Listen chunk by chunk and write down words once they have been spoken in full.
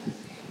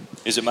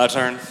Is it my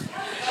turn?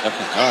 Okay,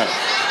 all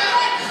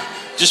right.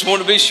 Just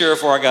wanted to be sure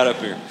before I got up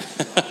here.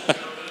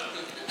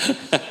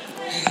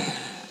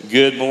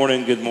 Good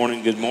morning, good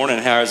morning, good morning.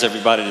 How is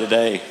everybody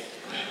today?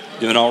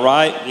 Doing all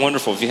right?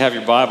 Wonderful. If you have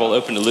your Bible,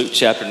 open to Luke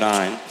chapter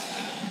 9.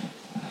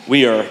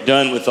 We are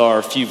done with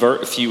our few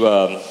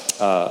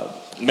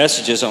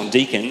messages on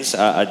deacons.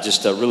 I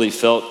just really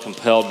felt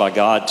compelled by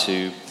God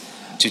to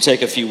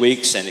take a few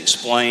weeks and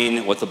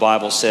explain what the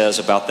Bible says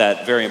about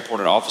that very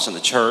important office in the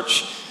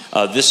church.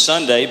 This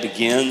Sunday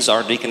begins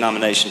our deacon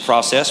nomination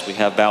process. We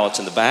have ballots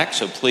in the back,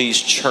 so please,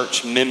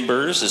 church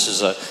members, this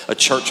is a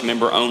church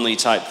member only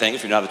type thing.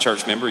 If you're not a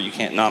church member, you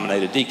can't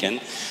nominate a deacon.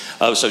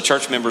 So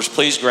church members,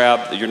 please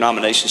grab your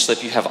nomination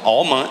slip. You have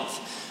all month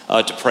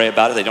to pray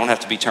about it. They don't have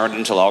to be turned in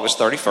until August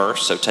 31st,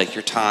 so take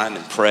your time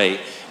and pray.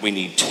 We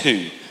need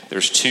two.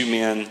 There's two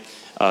men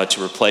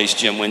to replace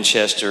Jim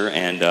Winchester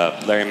and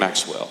Larry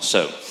Maxwell,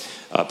 so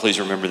please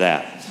remember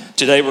that.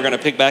 Today we're going to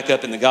pick back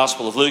up in the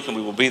Gospel of Luke, and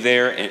we will be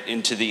there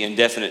into the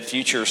indefinite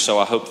future, so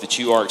I hope that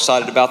you are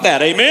excited about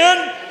that. Amen?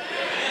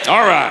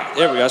 All right,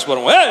 there we go. That's what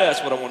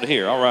I wanted to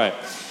hear. All right.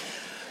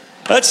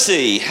 Let's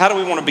see. How do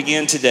we want to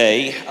begin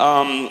today?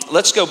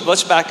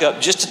 Let's back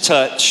up just a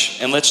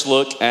touch, and let's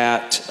look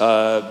at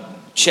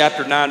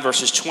chapter 9,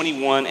 verses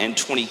 21 and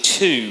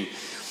 22,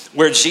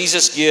 where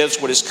Jesus gives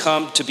what has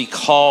come to be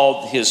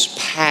called his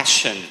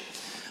passion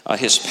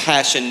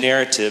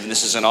narrative. And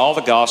this is in all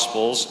the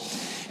Gospels.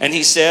 And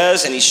he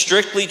says, and he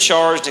strictly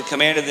charged and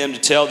commanded them to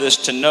tell this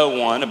to no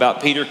one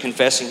about Peter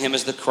confessing him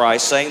as the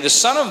Christ, saying, the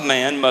Son of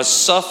Man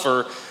must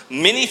suffer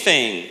many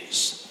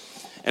things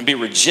and be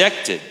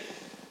rejected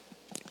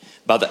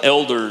by the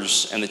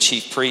elders and the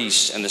chief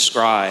priests and the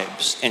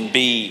scribes, and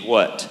be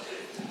what?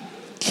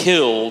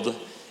 Killed,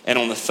 and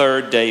on the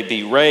third day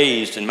be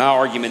raised. And my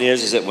argument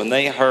is that when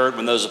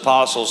those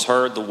apostles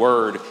heard the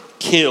word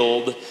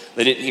killed,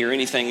 they didn't hear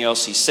anything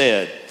else he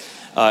said.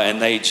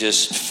 And they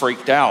just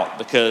freaked out,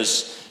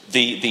 because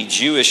the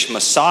Jewish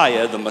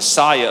Messiah, the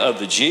Messiah of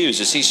the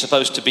Jews, is he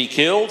supposed to be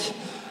killed?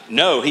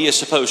 No, he is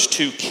supposed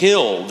to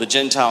kill the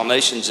Gentile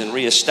nations and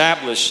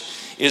reestablish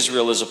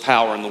Israel as a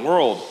power in the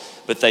world.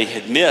 But they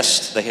had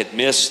missed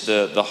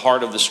the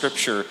heart of the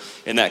scripture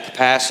in that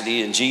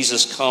capacity, and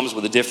Jesus comes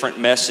with a different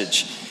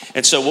message.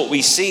 And so what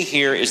we see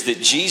here is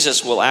that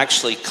Jesus will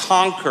actually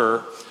conquer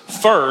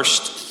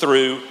first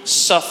through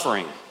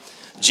suffering.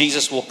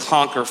 Jesus will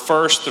conquer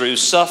first through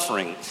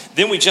suffering.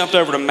 Then we jumped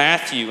over to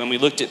Matthew and we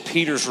looked at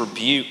Peter's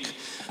rebuke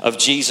of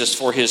Jesus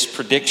for his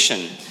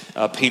prediction.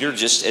 Peter,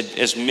 just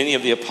as many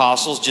of the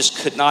apostles, just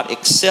could not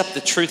accept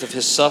the truth of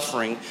his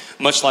suffering,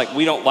 much like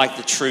we don't like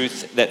the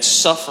truth that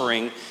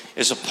suffering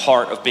is a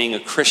part of being a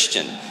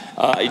Christian.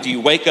 Do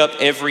you wake up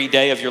every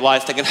day of your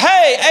life thinking,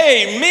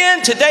 hey,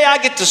 amen, today I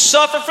get to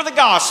suffer for the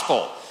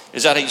gospel?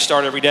 Is that how you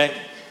start every day?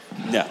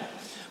 No.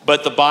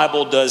 But the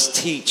Bible does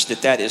teach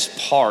that is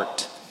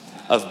part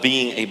of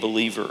being a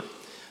believer.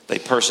 They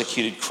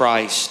persecuted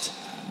Christ,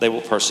 they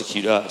will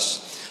persecute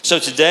us. So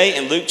today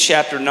in Luke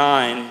chapter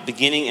 9,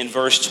 beginning in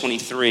verse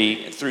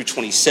 23 through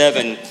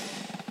 27,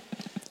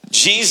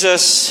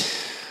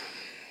 Jesus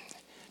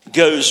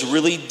goes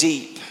really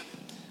deep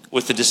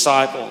with the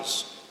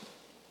disciples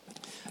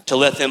to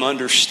let them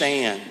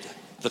understand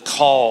the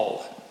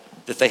call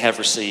that they have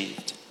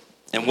received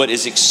and what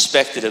is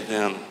expected of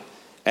them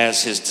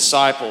as his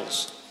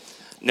disciples.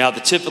 Now,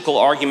 the typical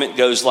argument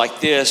goes like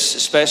this,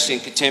 especially in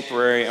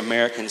contemporary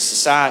American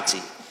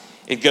society.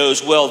 It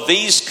goes, well,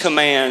 these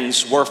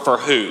commands were for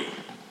who?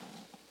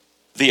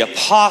 The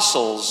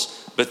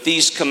apostles, but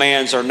these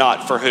commands are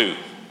not for who?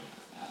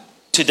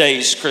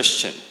 Today's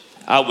Christian.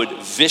 I would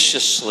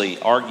viciously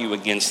argue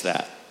against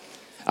that.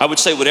 I would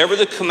say whatever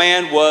the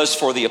command was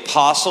for the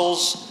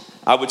apostles,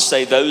 I would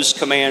say those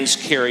commands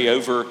carry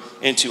over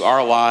into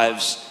our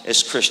lives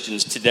as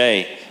Christians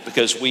today,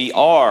 because we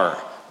are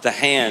the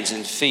hands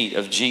and feet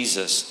of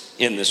Jesus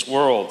in this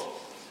world.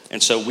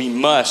 And so we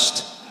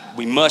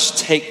must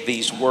take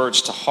these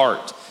words to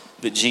heart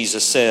that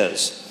Jesus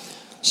says.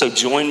 So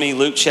join me,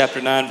 Luke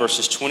chapter 9,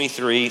 verses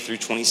 23 through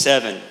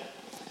 27.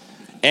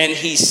 And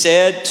he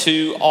said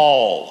to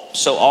all,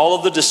 so all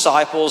of the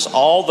disciples,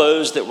 all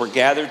those that were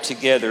gathered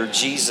together,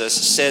 Jesus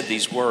said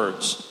these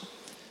words.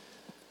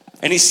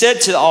 And he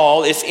said to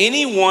all, if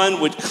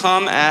anyone would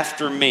come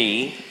after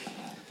me,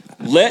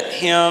 let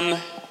him,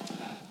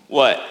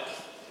 what?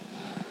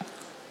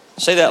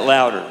 Say that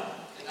louder.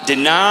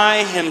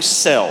 Deny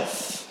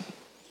himself.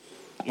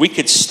 We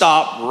could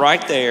stop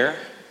right there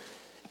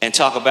and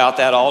talk about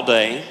that all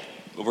day,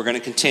 but we're going to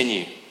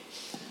continue.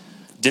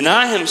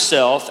 Deny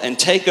himself and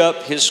take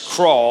up his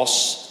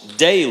cross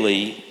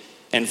daily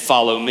and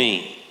follow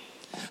me.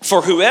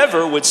 For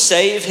whoever would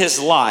save his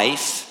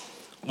life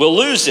will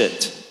lose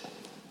it,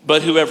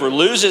 but whoever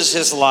loses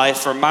his life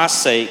for my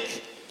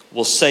sake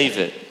will save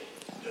it.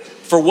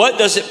 For what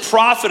does it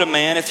profit a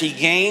man if he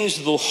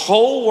gains the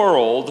whole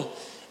world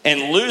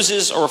and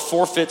loses or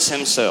forfeits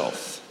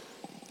himself?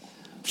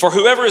 For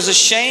whoever is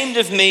ashamed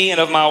of me and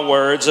of my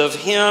words, of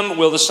him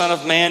will the Son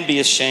of Man be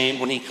ashamed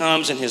when he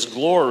comes in his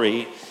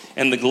glory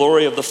and the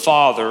glory of the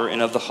Father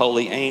and of the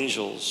holy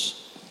angels.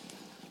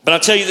 But I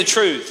tell you the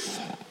truth,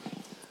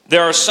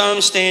 there are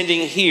some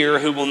standing here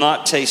who will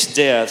not taste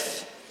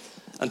death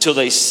until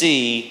they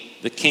see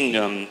the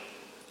kingdom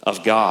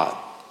of God.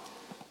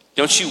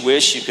 Don't you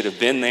wish you could have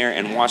been there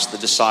and watched the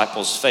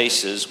disciples'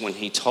 faces when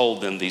he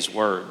told them these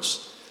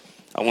words?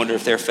 I wonder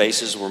if their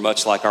faces were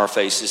much like our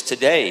faces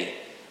today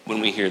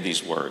when we hear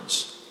these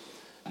words.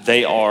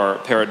 They are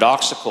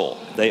paradoxical.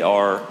 They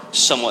are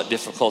somewhat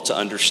difficult to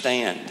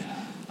understand.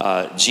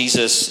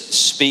 Jesus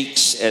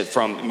speaks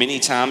from many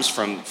times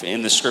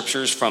in the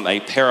scriptures from a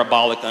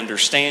parabolic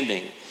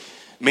understanding,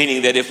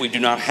 meaning that if we do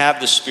not have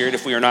the Spirit,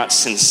 if we are not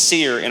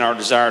sincere in our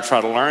desire to try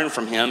to learn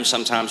from him,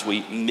 sometimes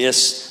we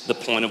miss the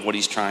point of what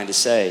he's trying to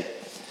say.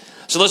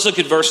 So let's look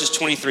at verses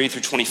 23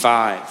 through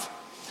 25.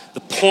 The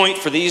point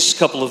for these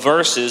couple of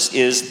verses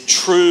is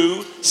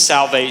true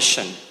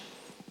salvation.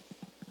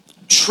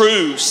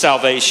 True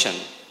salvation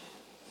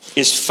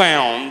is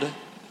found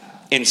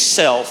in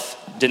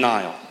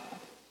self-denial.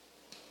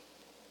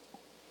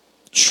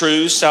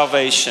 True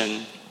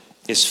salvation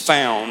is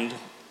found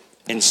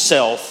in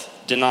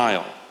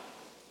self-denial.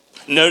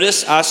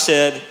 Notice I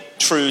said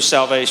true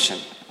salvation.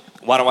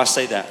 Why do I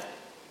say that?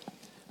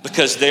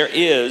 Because there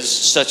is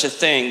such a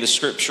thing the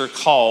scripture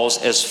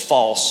calls as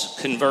false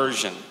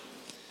conversion.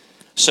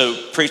 So,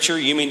 preacher,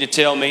 you mean to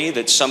tell me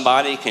that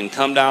somebody can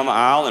come down the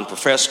aisle and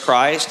profess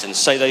Christ and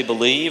say they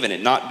believe and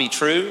it not be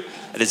true?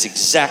 That is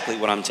exactly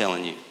what I'm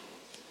telling you.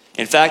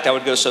 In fact, I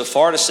would go so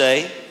far to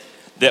say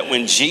that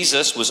when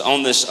Jesus was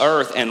on this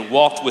earth and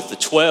walked with the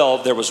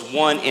 12, there was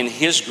one in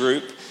his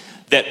group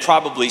that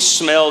probably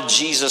smelled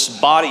Jesus'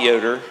 body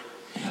odor,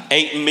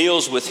 ate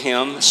meals with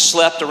him,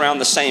 slept around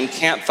the same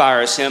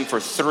campfire as him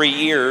for 3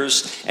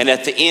 years, and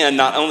at the end,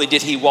 not only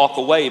did he walk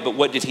away, but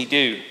what did he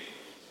do?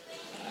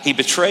 He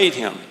betrayed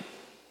him.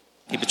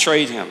 He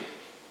betrayed him.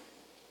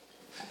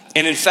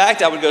 And in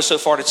fact, I would go so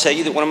far to tell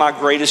you that one of my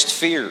greatest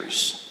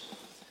fears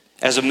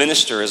as a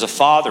minister, as a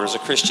father, as a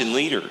Christian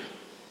leader,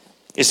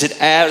 is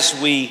that as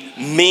we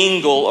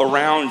mingle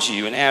around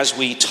you and as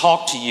we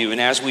talk to you and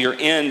as we are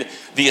in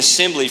the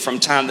assembly from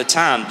time to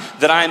time,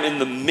 that I'm in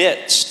the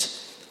midst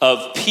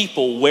of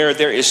people where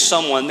there is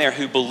someone there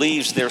who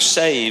believes they're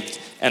saved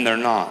and they're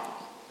not.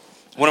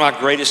 One of my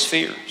greatest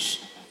fears.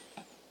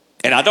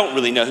 And I don't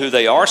really know who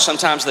they are.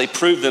 Sometimes they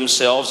prove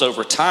themselves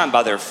over time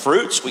by their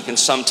fruits. We can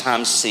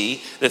sometimes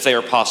see that they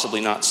are possibly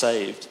not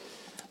saved.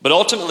 But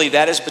ultimately,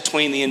 that is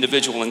between the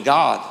individual and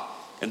God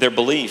and their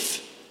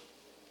belief.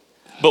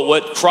 But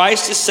what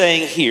Christ is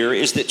saying here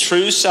is that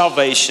true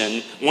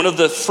salvation, one of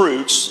the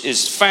fruits,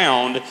 is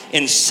found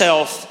in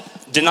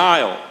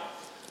self-denial.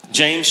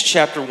 James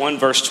chapter 1,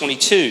 verse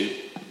 22.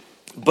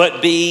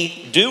 But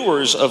be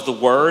doers of the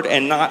word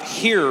and not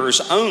hearers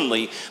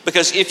only.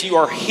 Because if you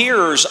are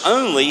hearers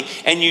only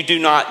and you do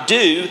not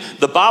do,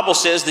 the Bible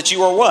says that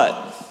you are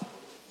what?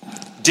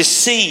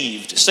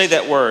 Deceived. Say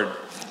that word.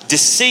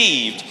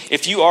 Deceived.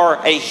 If you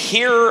are a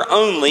hearer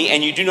only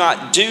and you do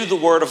not do the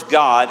word of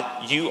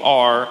God, you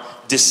are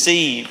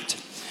deceived.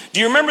 Do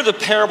you remember the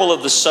parable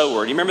of the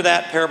sower? Do you remember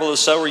that parable of the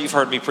sower? You've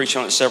heard me preach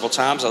on it several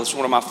times. It's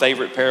one of my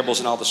favorite parables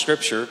in all the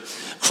scripture.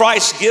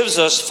 Christ gives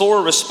us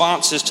 4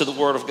 responses to the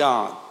word of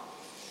God.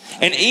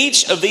 And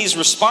each of these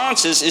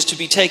responses is to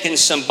be taken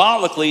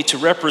symbolically to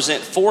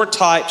represent 4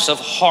 types of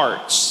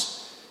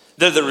hearts.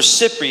 They're the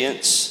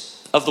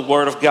recipients of the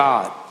word of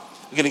God.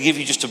 I'm going to give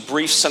you just a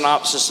brief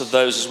synopsis of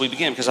those as we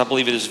begin because I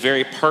believe it is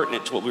very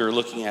pertinent to what we were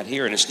looking at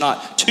here. And it's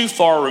not too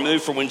far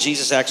removed from when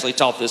Jesus actually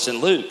taught this in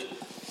Luke.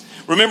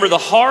 Remember, the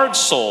hard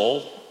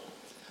soul,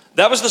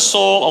 that was the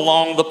soul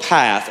along the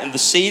path. And the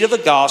seed of the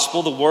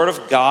gospel, the word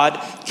of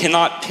God,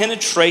 cannot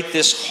penetrate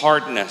this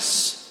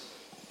hardness.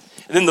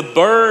 And then the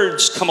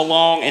birds come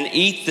along and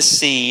eat the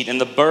seed. And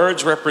the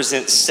birds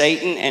represent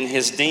Satan and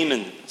his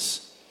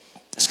demons.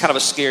 It's kind of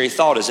a scary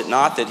thought, is it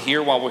not? That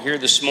here, while we're here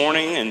this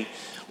morning and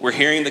we're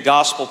hearing the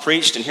gospel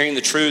preached and hearing the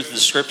truth of the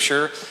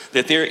scripture,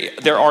 that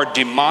there are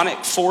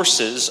demonic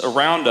forces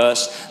around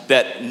us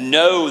that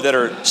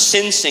are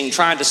sensing,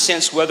 trying to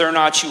sense whether or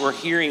not you are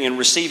hearing and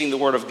receiving the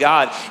word of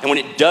God. And when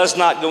it does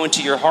not go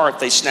into your heart,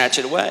 they snatch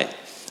it away.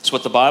 That's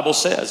what the Bible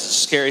says. It's a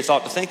scary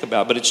thought to think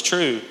about, but it's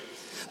true.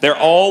 They're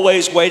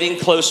always waiting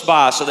close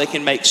by so they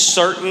can make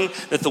certain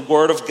that the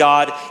word of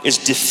God is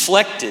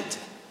deflected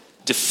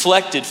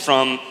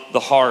from the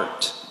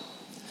heart.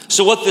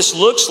 So what this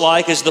looks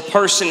like is the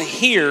person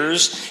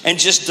hears and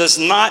just does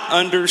not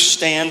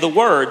understand the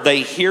word.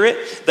 They hear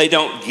it, they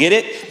don't get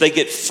it, they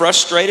get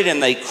frustrated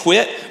and they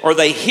quit, or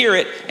they hear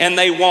it and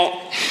they won't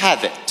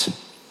have it.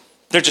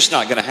 They're just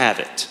not going to have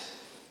it.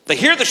 They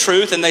hear the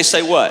truth and they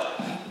say, what?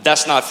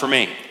 That's not for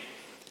me.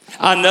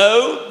 I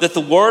know that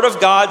the word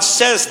of God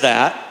says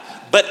that,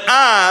 but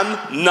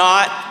I'm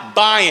not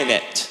buying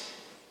it.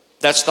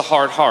 That's the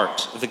hard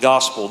heart of the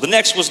gospel. The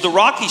next was the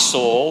rocky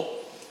soul.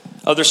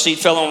 Other seed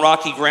fell on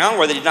rocky ground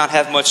where they did not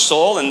have much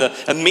soil, and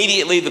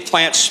immediately the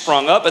plants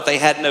sprung up, but they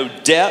had no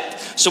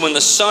depth. So when the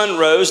sun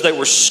rose, they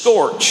were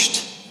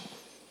scorched,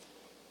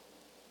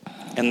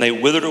 and they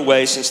withered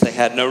away since they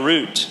had no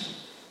root.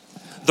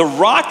 The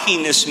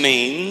rockiness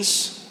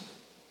means,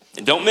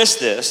 and don't miss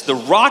this, the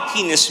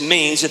rockiness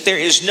means that there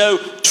is no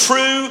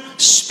true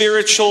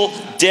spiritual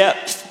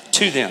depth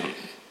to them.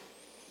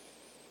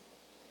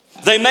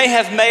 They may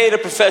have made a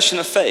profession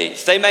of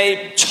faith. They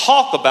may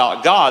talk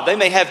about God. They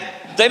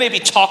may be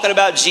talking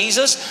about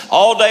Jesus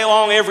all day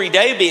long, every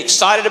day, be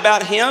excited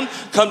about him,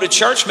 come to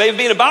church, maybe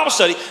be in a Bible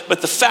study.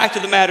 But the fact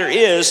of the matter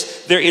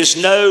is, there is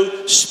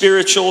no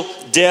spiritual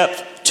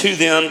depth to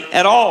them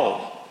at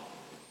all.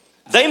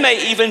 They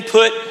may even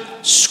put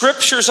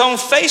scriptures on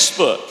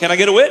Facebook. Can I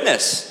get a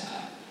witness?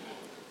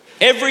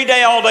 Every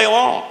day, all day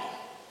long.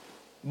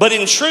 But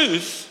in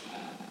truth,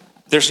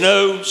 there's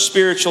no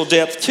spiritual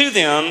depth to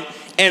them.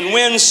 And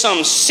when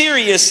some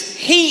serious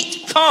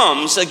heat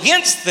comes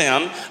against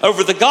them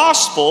over the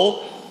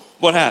gospel,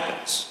 what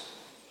happens?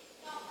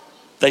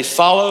 They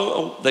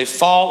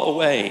fall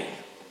away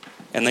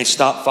and they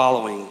stop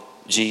following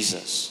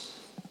Jesus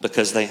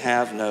because they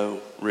have no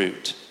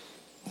root.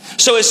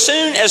 So as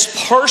soon as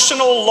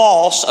personal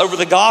loss over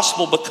the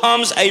gospel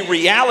becomes a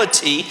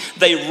reality,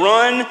 they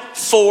run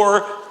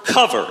for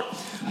cover.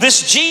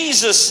 This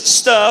Jesus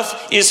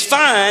stuff is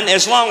fine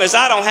as long as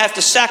I don't have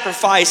to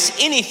sacrifice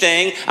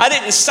anything. I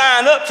didn't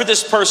sign up for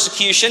this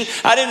persecution.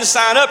 I didn't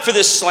sign up for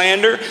this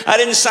slander. I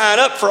didn't sign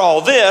up for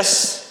all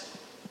this.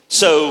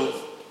 So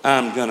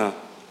I'm going to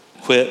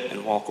quit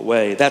and walk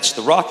away. That's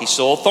the rocky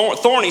soil.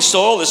 Thorny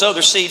soil, this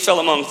other seed fell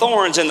among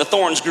thorns, and the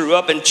thorns grew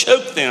up and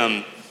choked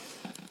them.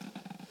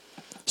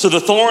 So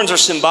the thorns are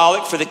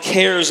symbolic for the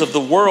cares of the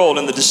world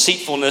and the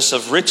deceitfulness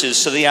of riches.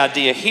 So the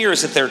idea here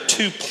is that there are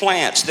two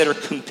plants that are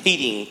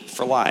competing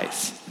for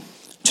life.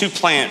 Two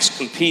plants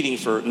competing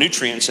for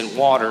nutrients and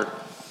water.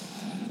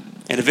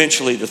 And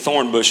eventually the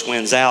thorn bush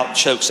wins out,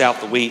 chokes out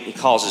the wheat, and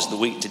causes the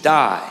wheat to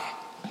die.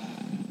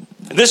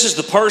 And this is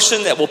the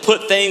person that will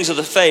put things of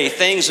the faith,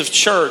 things of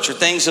church, or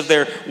things of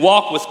their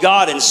walk with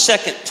God in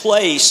second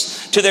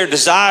place to their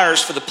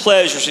desires for the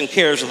pleasures and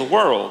cares of the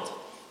world.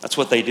 That's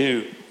what they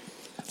do.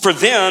 For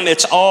them,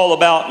 it's all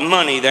about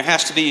money. There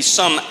has to be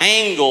some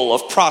angle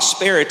of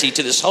prosperity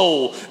to this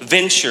whole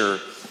venture.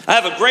 I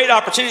have a great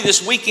opportunity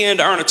this weekend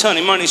to earn a ton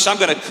of money, so I'm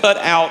going to cut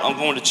out on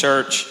going to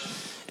church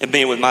and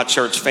being with my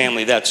church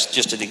family. That's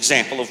just an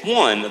example of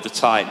one of the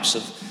types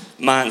of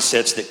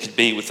mindsets that could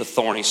be with the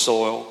thorny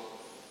soil.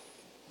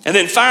 And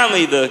then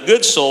finally, the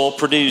good soil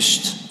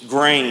produced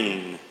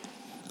grain,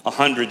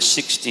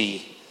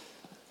 160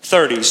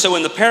 30. So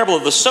in the parable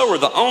of the sower,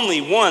 the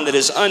only one that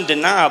is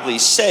undeniably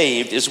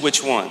saved is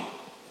which one?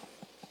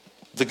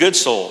 The good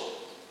soul.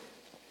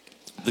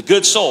 The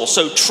good soul.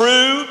 So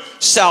true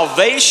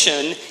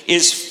salvation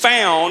is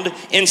found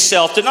in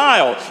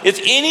self-denial. If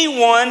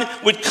anyone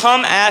would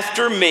come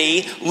after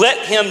me, let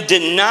him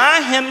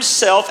deny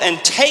himself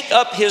and take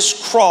up his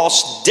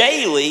cross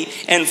daily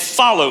and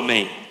follow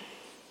me.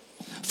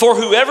 For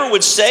whoever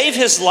would save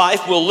his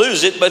life will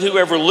lose it, but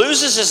whoever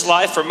loses his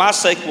life for my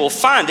sake will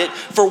find it.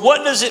 For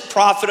what does it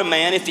profit a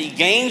man if he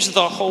gains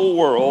the whole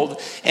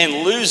world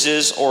and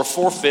loses or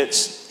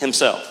forfeits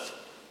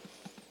himself?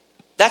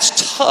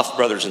 That's tough,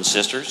 brothers and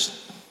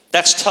sisters.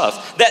 That's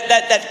tough.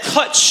 That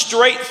cuts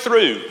straight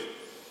through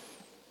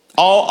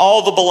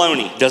all the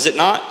baloney, does it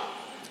not?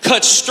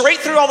 Cuts straight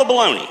through all the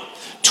baloney.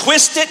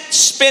 Twist it,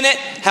 spin it,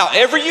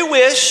 however you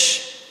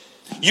wish.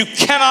 You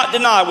cannot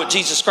deny what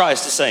Jesus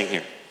Christ is saying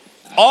here.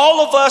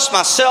 All of us,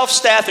 myself,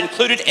 staff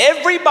included,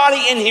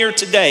 everybody in here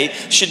today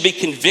should be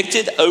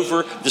convicted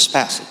over this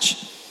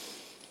passage.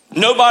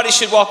 Nobody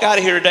should walk out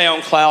of here today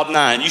on cloud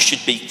nine. You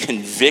should be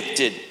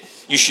convicted.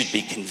 You should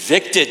be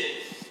convicted,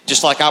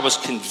 just like I was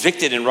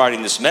convicted in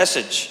writing this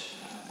message.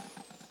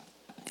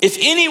 If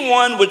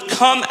anyone would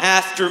come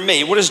after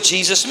me, what does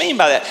Jesus mean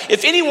by that?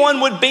 If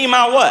anyone would be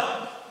my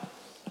what?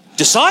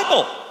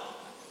 Disciple.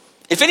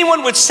 If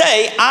anyone would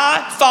say,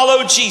 I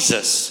follow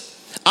Jesus,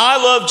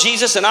 I love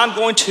Jesus and I'm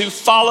going to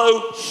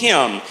follow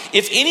him.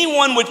 If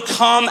anyone would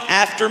come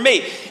after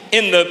me,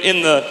 in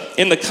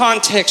the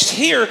context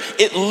here,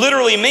 it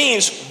literally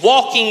means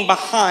walking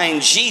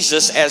behind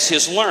Jesus as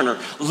his learner,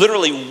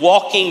 literally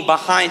walking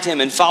behind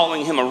him and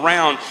following him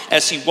around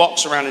as he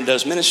walks around and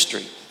does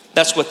ministry.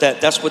 That's what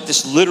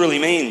this literally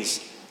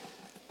means.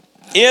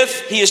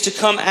 If he is to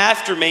come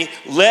after me,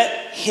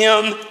 let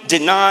him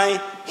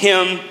deny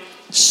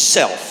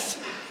himself.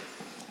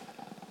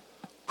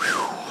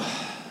 Whew.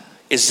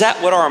 Is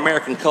that what our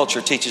American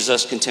culture teaches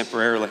us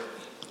contemporarily?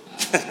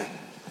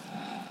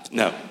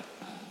 No.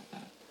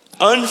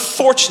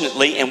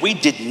 Unfortunately, and we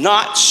did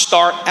not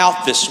start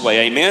out this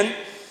way, amen?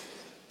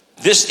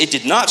 It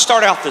did not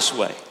start out this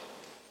way.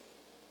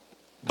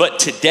 But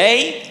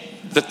today,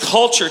 the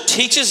culture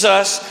teaches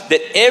us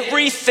that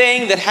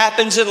everything that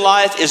happens in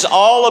life is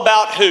all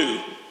about who?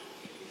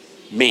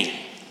 Me.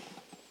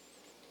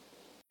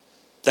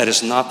 That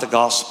is not the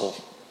gospel.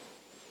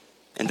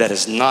 And that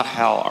is not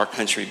how our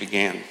country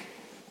began.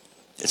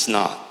 It's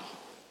not.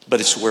 But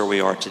it's where we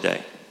are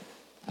today.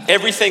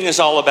 Everything is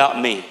all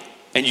about me.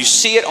 And you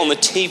see it on the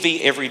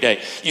TV every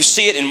day. You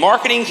see it in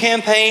marketing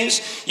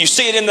campaigns. You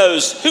see it in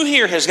those. Who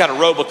here has got a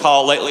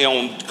robocall lately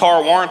on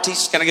car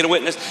warranties? Can I get a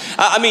witness?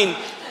 I mean,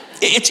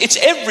 It's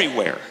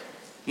everywhere.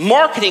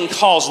 Marketing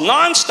calls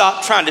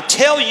nonstop trying to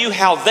tell you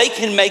how they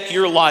can make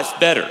your life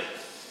better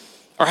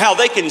or how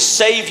they can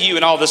save you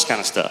and all this kind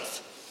of stuff.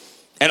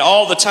 And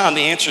all the time,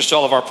 the answers to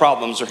all of our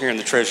problems are here in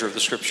the treasure of the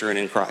Scripture and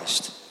in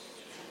Christ.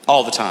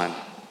 All the time,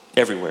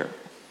 everywhere.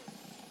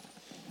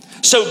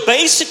 So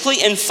basically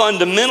and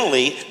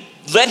fundamentally,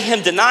 let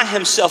him deny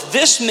himself.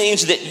 This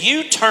means that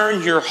you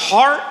turn your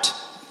heart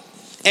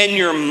and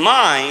your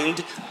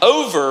mind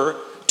over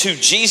to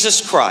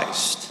Jesus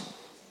Christ.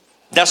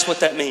 That's what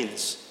that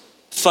means,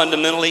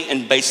 fundamentally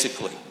and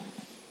basically.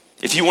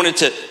 If you wanted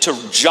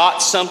to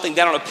jot something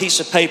down on a piece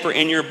of paper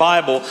in your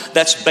Bible,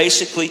 that's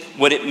basically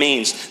what it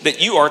means.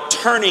 That you are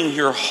turning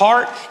your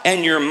heart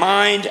and your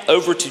mind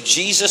over to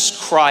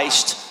Jesus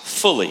Christ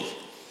fully.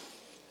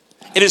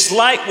 It is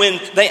like when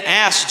they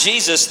asked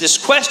Jesus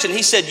this question.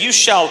 He said,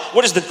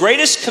 what is the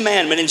greatest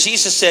commandment? And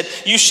Jesus said,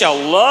 you shall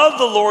love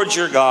the Lord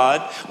your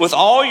God with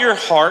all your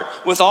heart,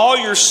 with all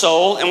your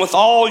soul, and with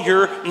all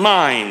your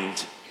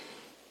mind.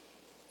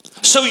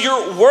 So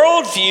your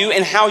worldview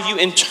and how you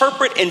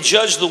interpret and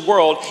judge the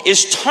world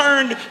is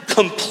turned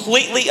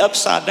completely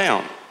upside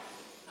down.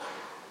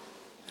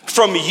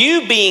 From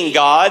you being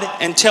God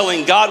and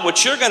telling God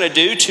what you're going to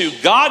do to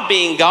God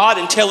being God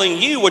and telling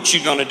you what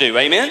you're going to do.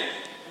 Amen?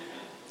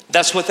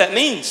 That's what that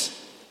means.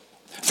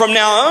 From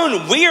now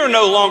on, we are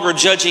no longer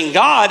judging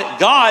God.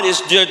 God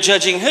is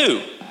judging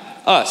who?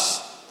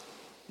 Us.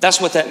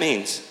 That's what that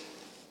means.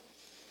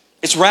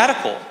 It's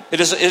radical.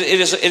 It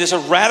is a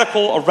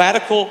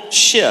radical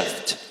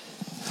shift.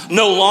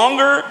 No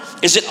longer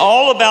is it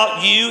all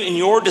about you and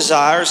your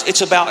desires.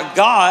 It's about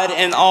God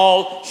and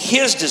all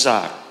His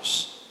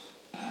desires.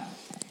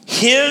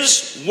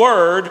 His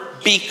word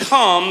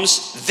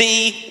becomes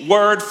the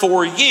word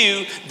for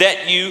you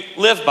that you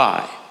live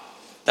by.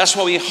 That's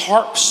why we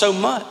harp so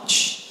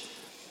much.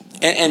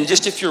 And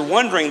just if you're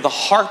wondering, the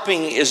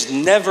harping is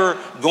never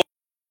going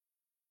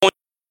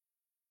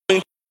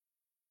to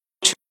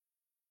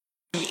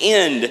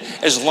end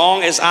as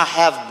long as I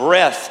have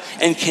breath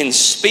and can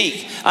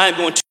speak. I'm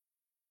going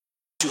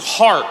to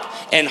harp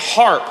and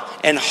harp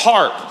and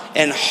harp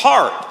and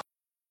harp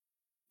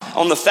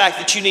on the fact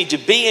that you need to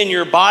be in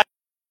your Bible.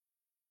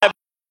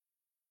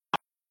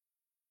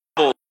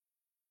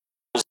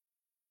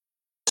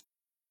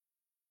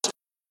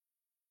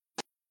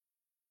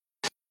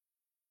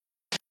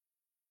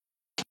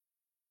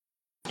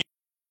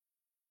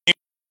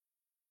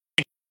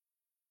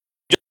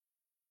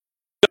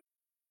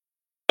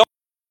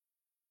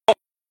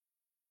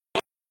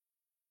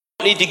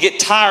 Need to get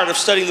tired of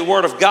studying the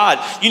Word of God.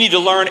 You need to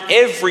learn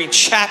every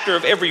chapter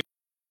of every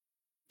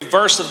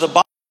verse of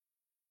the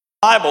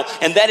Bible,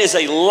 and that is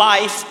a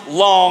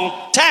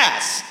lifelong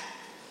task.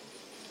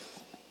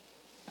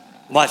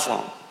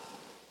 Lifelong.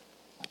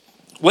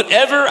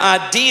 Whatever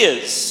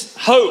ideas,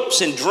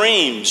 hopes, and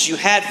dreams you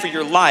had for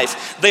your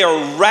life, they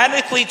are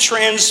radically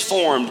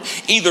transformed,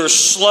 either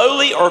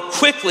slowly or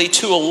quickly,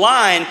 to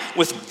align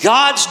with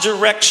God's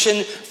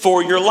direction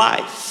for your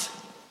life.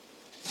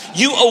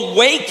 You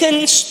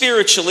awaken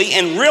spiritually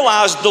and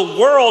realize the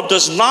world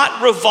does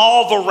not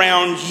revolve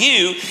around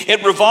you.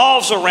 It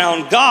revolves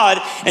around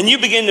God. And you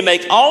begin to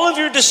make all of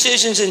your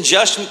decisions and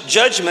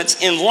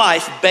judgments in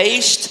life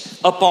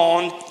based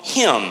upon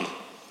Him.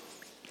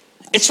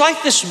 It's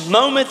like this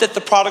moment that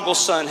the prodigal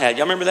son had.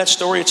 Y'all remember that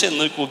story? It's in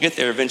Luke. We'll get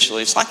there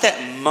eventually. It's like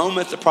that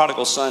moment the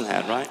prodigal son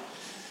had, right?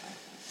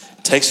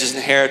 Takes his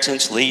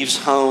inheritance, leaves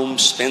home,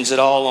 spends it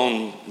all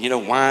on,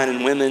 wine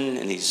and women,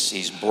 and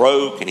he's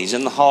broke, and he's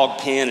in the hog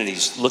pen, and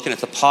he's looking at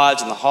the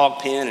pods in the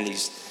hog pen, and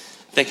he's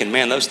thinking,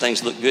 man, those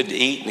things look good to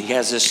eat. And he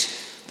has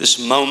this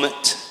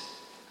moment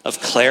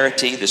of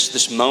clarity,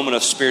 this moment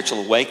of spiritual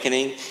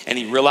awakening, and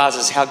he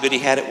realizes how good he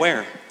had it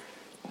where?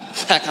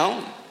 Back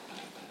home.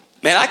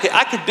 Man,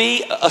 I could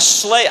be a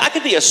slave. I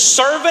could be a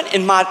servant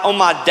on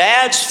my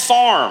dad's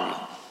farm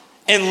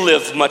and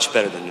live much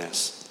better than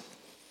this.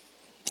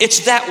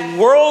 It's that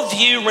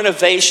worldview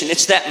renovation.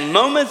 It's that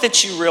moment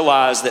that you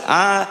realize that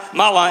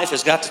my life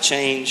has got to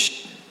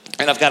change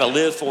and I've got to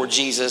live for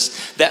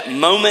Jesus. That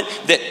moment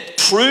that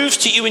proves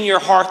to you in your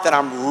heart that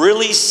I'm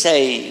really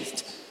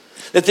saved,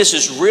 that this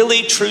is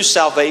really true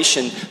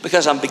salvation,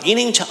 because I'm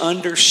beginning to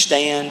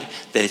understand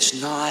that it's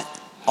not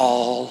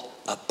all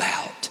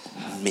about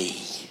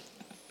me.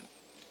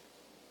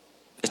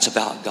 It's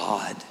about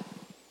God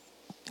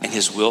and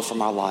His will for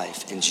my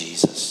life in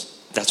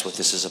Jesus. That's what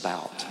this is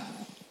about.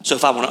 So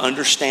if I want to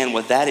understand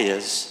what that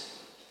is,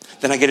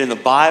 then I get in the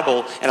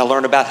Bible and I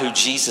learn about who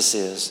Jesus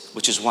is,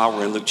 which is why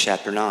we're in Luke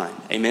chapter 9.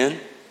 Amen?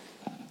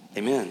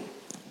 Amen.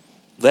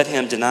 Let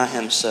him deny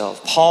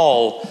himself.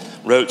 Paul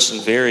wrote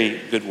some very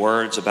good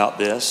words about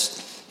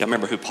this. Y'all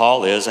remember who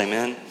Paul is,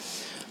 amen?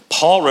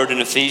 Paul wrote in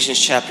Ephesians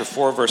chapter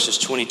 4, verses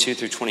 22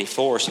 through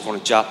 24. So if you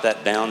want to jot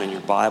that down in your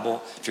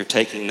Bible, if you're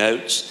taking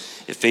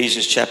notes,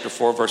 Ephesians chapter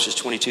 4, verses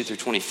 22 through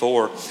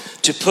 24.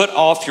 To put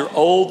off your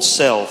old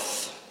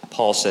self,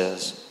 Paul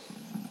says,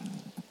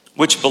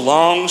 which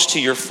belongs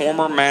to your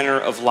former manner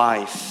of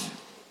life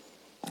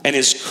and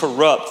is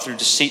corrupt through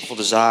deceitful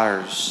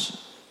desires,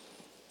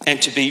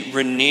 and to be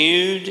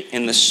renewed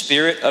in the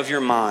spirit of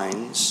your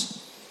minds,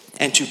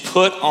 and to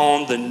put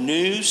on the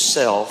new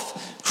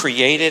self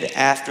created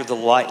after the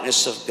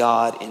likeness of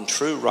God in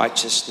true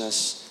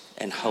righteousness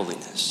and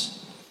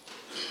holiness.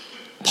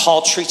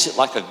 Paul treats it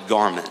like a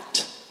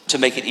garment to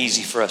make it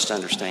easy for us to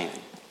understand.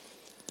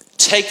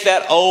 Take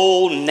that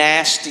old,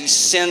 nasty,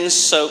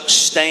 sin-soaked,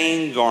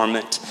 stained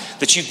garment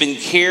that you've been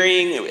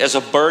carrying as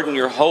a burden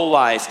your whole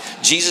life.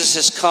 Jesus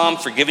has come,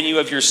 forgiven you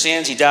of your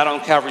sins. He died on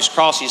Calvary's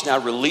cross. He's now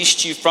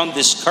released you from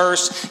this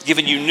curse,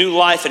 given you new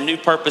life and new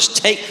purpose.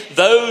 Take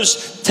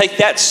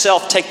that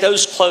self, take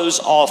those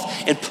clothes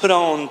off, and put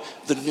on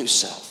the new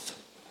self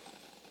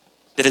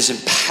that is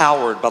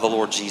empowered by the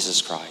Lord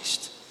Jesus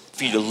Christ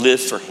for you to live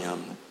for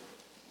him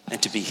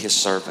and to be his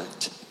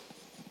servant.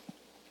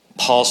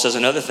 Paul says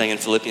another thing in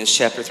Philippians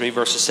chapter 3,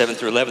 verses 7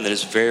 through 11 that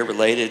is very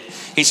related.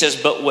 He says,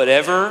 but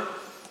whatever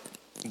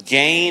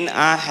gain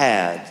I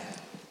had,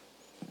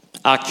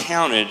 I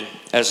counted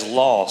as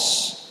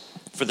loss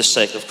for the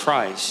sake of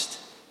Christ.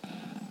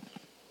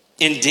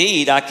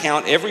 Indeed, I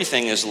count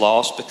everything as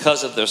loss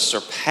because of the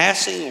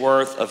surpassing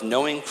worth of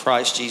knowing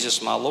Christ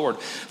Jesus my Lord.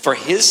 For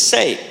his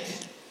sake,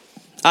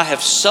 I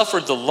have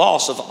suffered the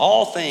loss of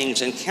all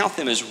things and count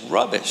them as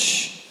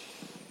rubbish,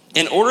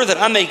 in order that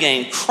I may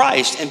gain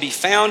Christ and be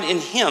found in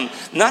him,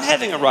 not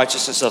having a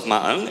righteousness of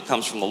my own that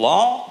comes from the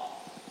law,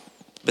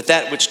 but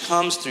that which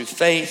comes through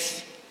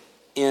faith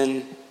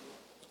in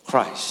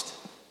Christ.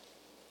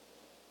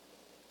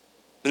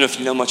 I don't know if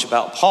you know much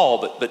about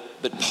Paul,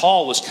 but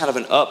Paul was kind of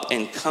an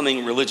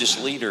up-and-coming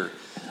religious leader.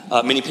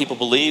 Many people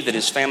believe that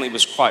his family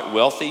was quite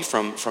wealthy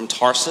from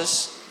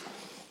Tarsus,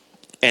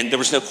 and there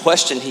was no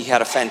question he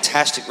had a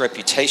fantastic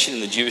reputation in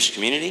the Jewish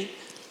community.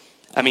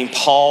 I mean,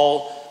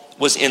 Paul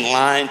was in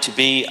line to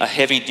be a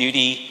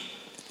heavy-duty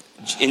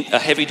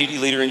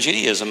leader in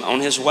Judaism on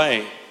his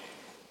way.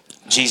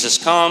 Jesus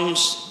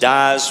comes,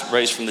 dies,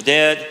 raised from the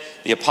dead.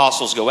 The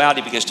apostles go out.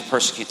 He begins to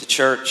persecute the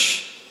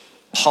church.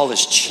 Paul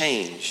is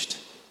changed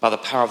by the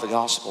power of the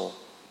gospel.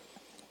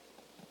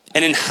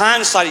 And in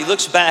hindsight, he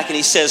looks back and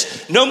he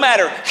says, no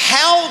matter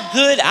how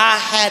good I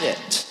had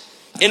it,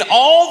 in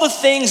all the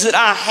things that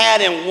I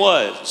had and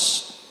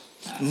was,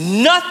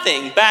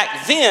 nothing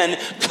back then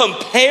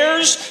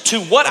compares to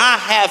what I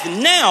have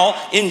now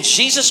in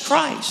Jesus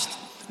Christ.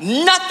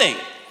 Nothing.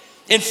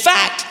 In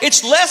fact,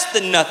 it's less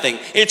than nothing.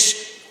 It's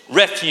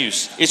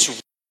refuse.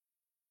 It's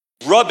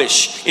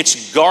rubbish.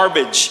 It's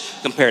garbage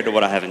compared to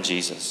what I have in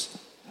Jesus.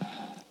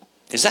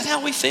 Is that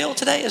how we feel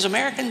today as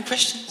American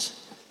Christians?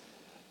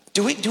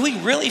 Do we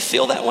really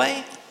feel that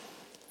way?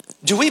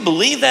 Do we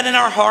believe that in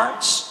our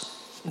hearts?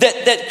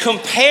 That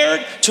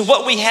compared to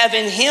what we have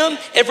in him,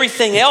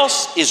 everything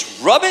else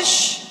is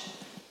rubbish?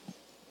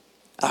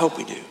 I hope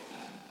we do.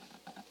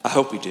 I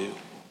hope we do.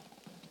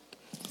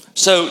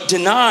 So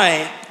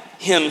deny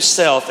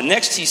himself. And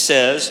next he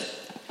says,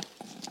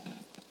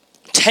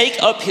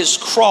 take up his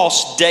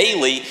cross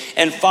daily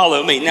and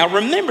follow me. Now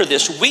remember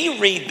this. We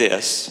read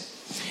this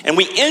and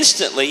we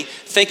instantly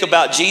think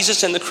about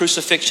Jesus and the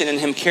crucifixion and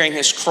him carrying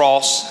his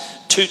cross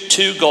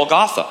to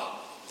Golgotha.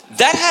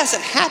 That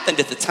hasn't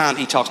happened at the time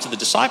he talks to the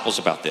disciples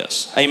about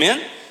this.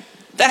 Amen?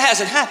 That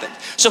hasn't happened.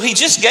 So he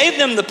just gave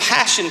them the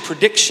passion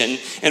prediction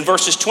in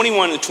verses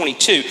 21 and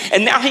 22.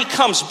 And now he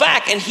comes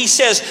back and he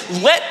says,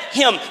 let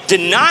him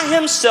deny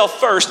himself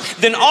first.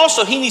 Then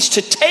also he needs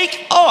to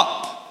take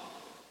up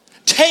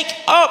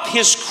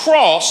his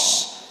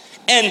cross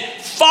and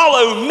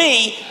follow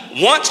me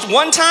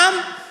one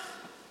time?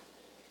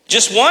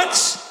 Just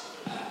once?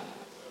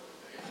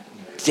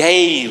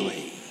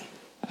 Daily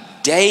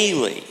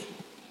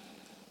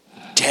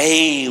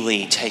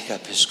take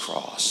up his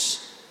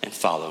cross and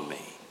follow me.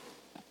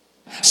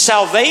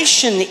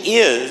 Salvation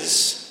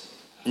is,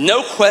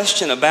 no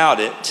question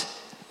about it,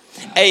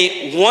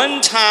 a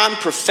one-time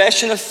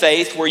profession of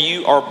faith where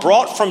you are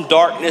brought from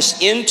darkness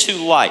into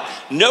light.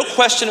 No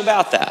question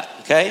about that,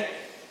 okay?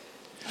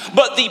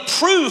 But the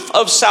proof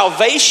of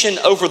salvation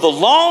over the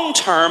long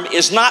term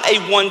is not a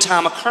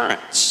one-time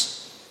occurrence.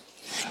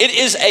 It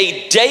is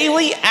a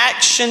daily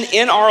action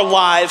in our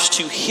lives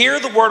to hear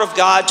the word of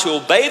God, to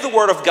obey the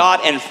word of God,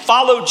 and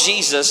follow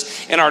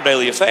Jesus in our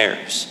daily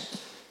affairs.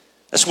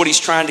 That's what he's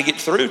trying to get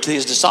through to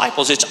his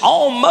disciples. It's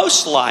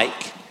almost like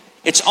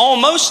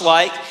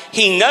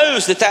he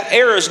knows that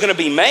error is going to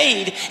be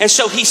made, and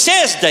so he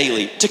says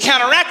daily to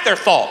counteract their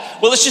thought.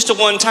 Well, it's just a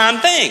one-time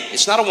thing.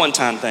 It's not a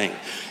one-time thing.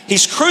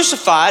 He's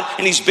crucified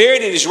and he's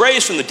buried and he's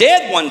raised from the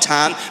dead one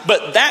time,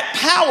 but that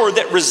power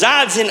that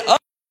resides in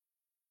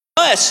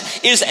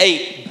us is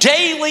a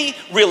daily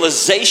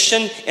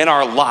realization in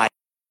our life.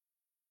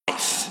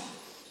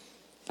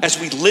 As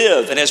we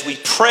live and as we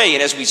pray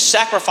and as we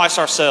sacrifice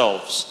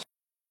ourselves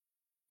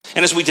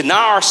and as we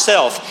deny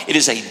ourselves, it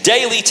is a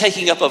daily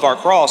taking up of our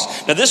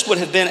cross. Now, this would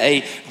have been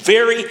a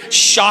very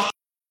shocking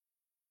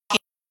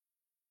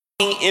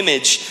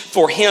image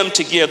for him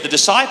to give the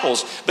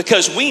disciples,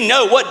 because we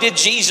know, what did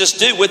Jesus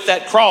do with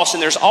that cross?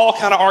 And there's all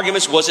kind of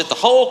arguments. Was it the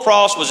whole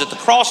cross? Was it the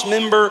cross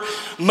member?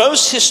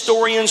 Most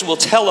historians will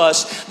tell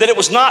us that it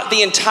was not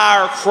the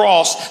entire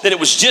cross, that it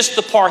was just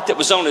the part that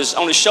was on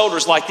his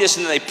shoulders like this,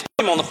 and then they put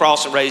him on the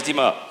cross and raised him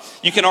up.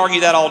 You can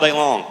argue that all day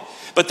long.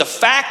 But the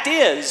fact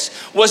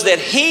was that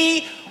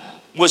he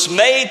was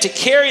made to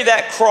carry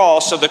that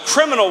cross, so the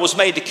criminal was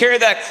made to carry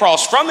that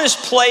cross from his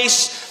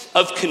place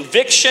of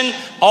conviction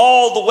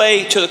all the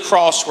way to the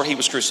cross where he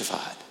was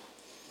crucified.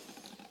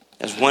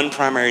 There's one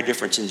primary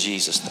difference in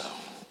Jesus, though.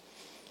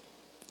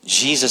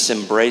 Jesus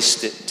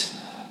embraced it.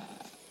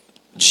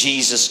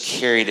 Jesus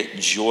carried it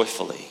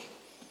joyfully.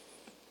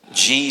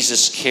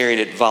 Jesus carried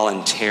it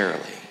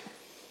voluntarily.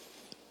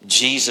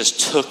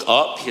 Jesus took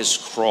up his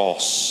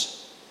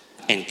cross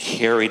and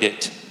carried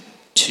it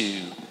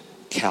to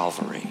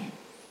Calvary.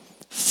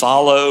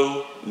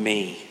 Follow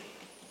me.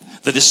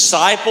 The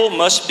disciple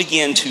must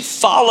begin to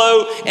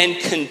follow and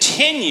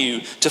continue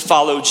to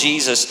follow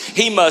Jesus.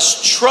 He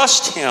must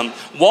trust him,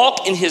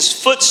 walk in his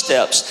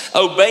footsteps,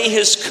 obey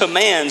his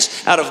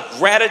commands out of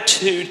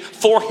gratitude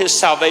for his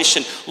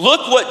salvation.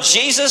 Look what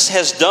Jesus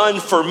has done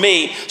for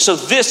me, so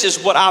this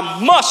is what I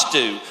must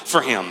do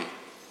for him.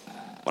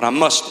 What I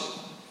must do.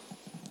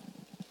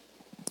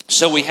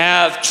 So we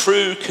have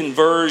true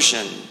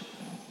conversion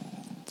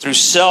through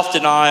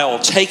self-denial,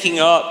 taking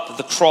up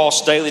the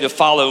cross daily to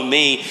follow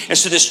me. And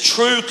so this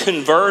true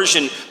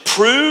conversion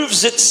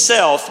proves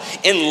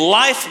itself in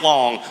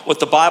lifelong, what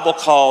the Bible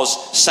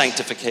calls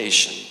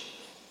sanctification.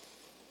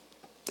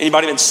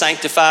 Anybody been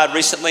sanctified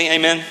recently?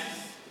 Amen?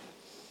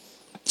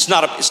 It's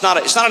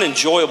not an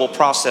enjoyable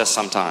process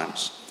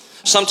sometimes.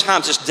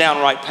 Sometimes it's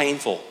downright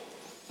painful.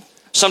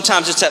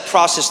 Sometimes it's that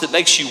process that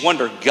makes you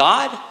wonder,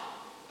 God,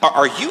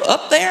 are you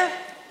up there?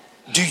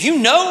 Do you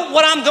know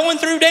what I'm going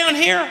through down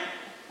here?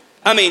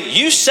 I mean,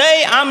 you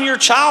say I'm your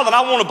child and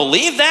I want to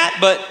believe that,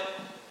 but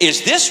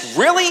is this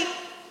really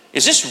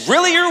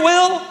your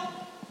will?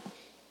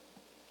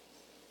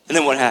 And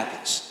then what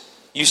happens?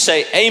 You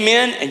say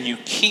amen and you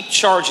keep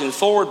charging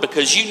forward,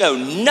 because you know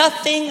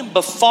nothing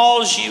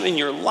befalls you in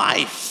your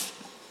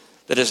life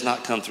that has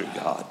not come through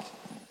God.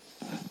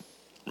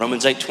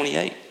 Romans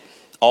 8:28.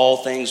 All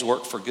things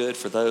work for good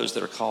for those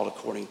that are called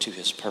according to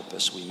his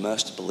purpose. We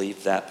must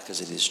believe that,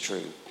 because it is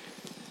true.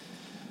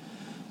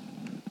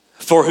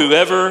 For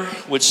whoever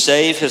would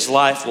save his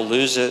life will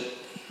lose it.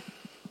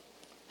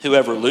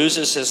 Whoever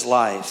loses his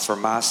life for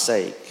my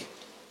sake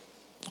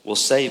will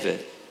save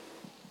it.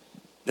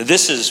 Now,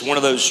 this is one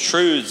of those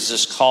truths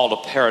that's called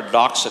a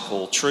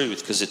paradoxical truth,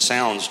 because it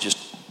sounds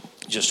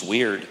just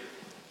weird.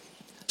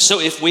 So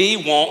if we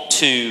want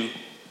to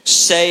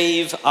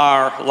save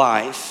our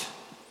life,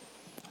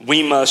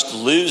 we must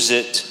lose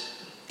it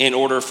in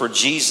order for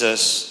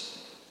Jesus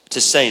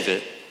to save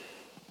it.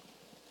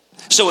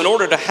 So in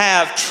order to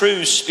have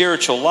true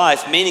spiritual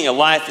life, meaning a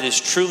life that is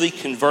truly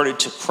converted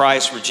to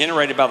Christ,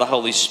 regenerated by the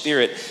Holy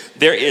Spirit,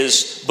 there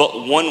is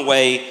but one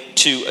way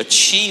to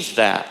achieve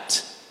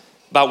that,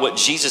 by what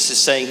Jesus is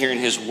saying here in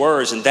his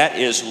words, and that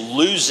is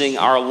losing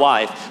our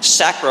life,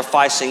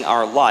 sacrificing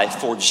our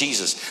life for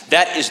Jesus.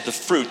 That is the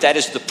fruit. That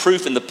is the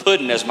proof in the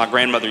pudding, as my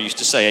grandmother used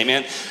to say,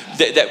 amen?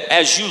 That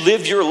as you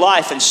live your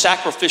life in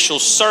sacrificial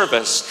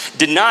service,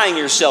 denying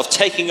yourself,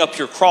 taking up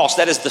your cross,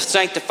 that is the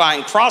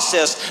sanctifying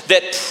process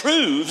that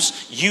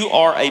proves you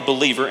are a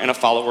believer and a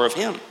follower of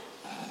him.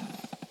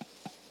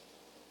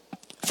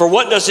 For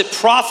what does it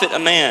profit a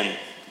man?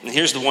 And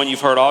here's the one you've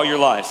heard all your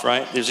life,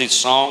 right? There's these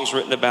songs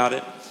written about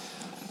it.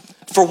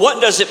 For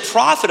what does it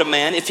profit a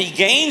man if he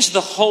gains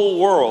the whole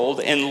world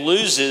and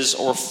loses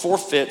or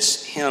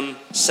forfeits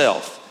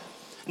himself?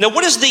 Now,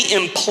 what is the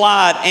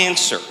implied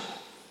answer?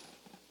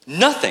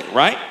 Nothing,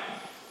 right?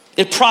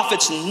 It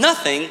profits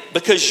nothing,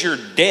 because you're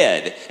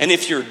dead. And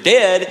if you're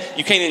dead,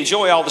 you can't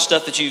enjoy all the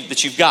stuff that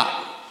you've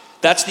got.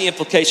 That's the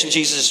implication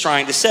Jesus is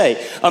trying to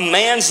say. A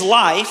man's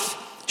life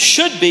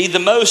should be the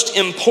most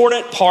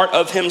important part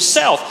of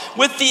himself,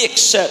 with the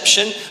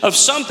exception of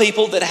some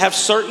people that have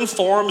certain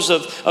forms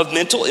of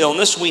mental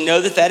illness. We know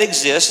that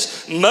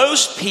exists.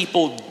 Most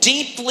people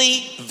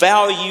deeply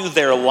value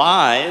their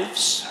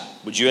lives.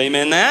 Would you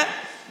amen that?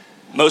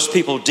 Most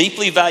people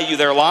deeply value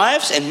their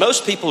lives, and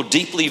most people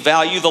deeply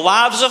value the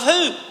lives of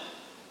who?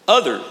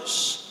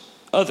 Others.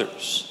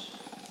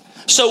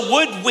 So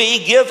would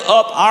we give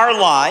up our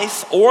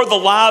life or the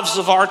lives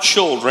of our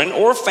children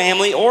or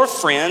family or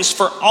friends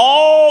for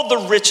all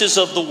the riches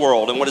of the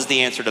world? And what is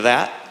the answer to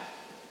that?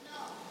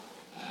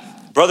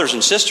 Brothers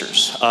and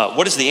sisters,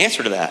 what is the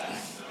answer to that?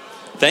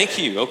 Thank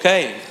you.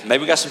 Okay.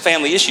 Maybe we got some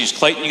family issues.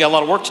 Clayton, you got a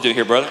lot of work to do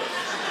here, brother.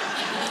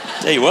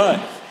 Tell you what,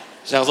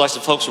 sounds like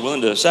some folks are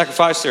willing to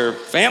sacrifice their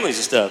families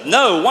and stuff.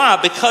 No, why?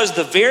 Because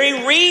the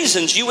very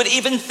reasons you would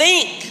even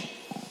think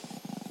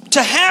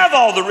to have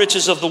all the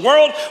riches of the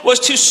world was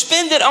to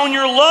spend it on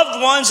your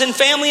loved ones and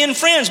family and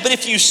friends. But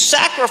if you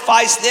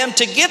sacrifice them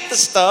to get the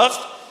stuff,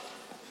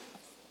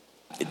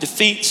 it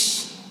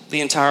defeats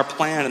the entire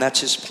plan, and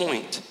that's his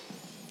point.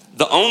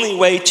 The only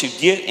way to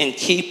get and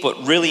keep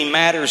what really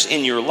matters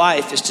in your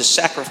life is to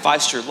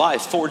sacrifice your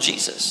life for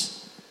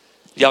Jesus.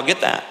 Y'all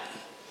get that?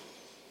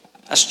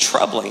 That's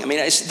troubling. I mean,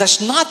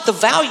 that's not the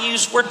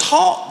values we're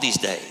taught these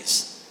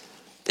days.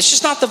 It's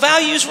just not the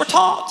values we're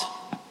taught.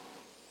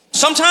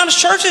 Sometimes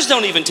churches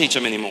don't even teach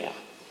them anymore.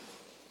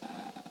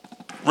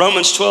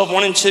 Romans 12,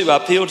 1 and 2, I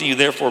appeal to you,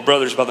 therefore,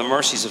 brothers, by the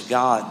mercies of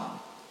God,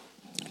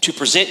 to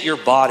present your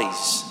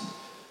bodies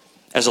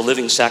as a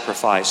living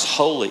sacrifice,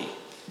 holy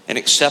and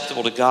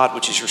acceptable to God,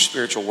 which is your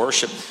spiritual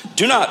worship.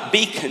 Do not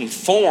be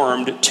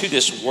conformed to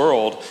this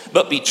world,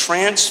 but be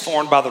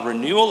transformed by the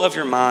renewal of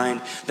your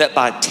mind, that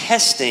by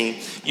testing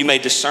you may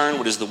discern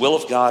what is the will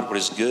of God, what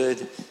is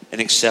good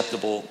and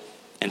acceptable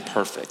and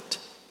perfect.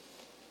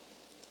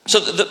 So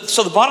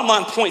the bottom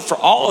line point for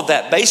all of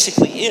that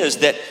basically is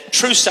that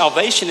true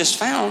salvation is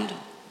found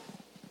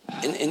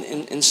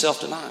in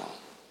self-denial.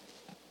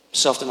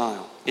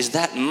 Self-denial is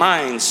that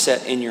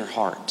mindset in your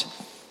heart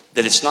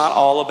that it's not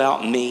all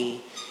about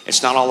me.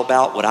 It's not all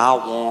about what I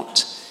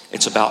want.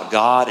 It's about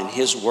God and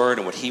His word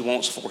and what He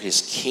wants for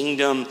His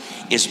kingdom.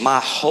 Is my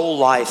whole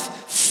life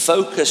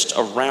focused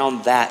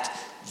around that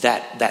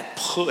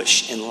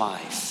push in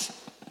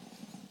life?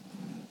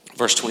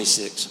 Verse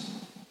 26.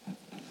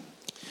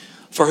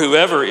 For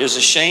whoever is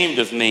ashamed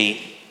of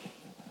me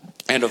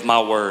and of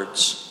my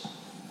words,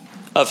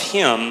 of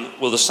him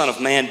will the Son of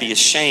Man be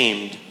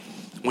ashamed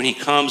when He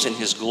comes in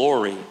His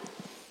glory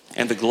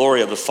and the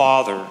glory of the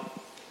Father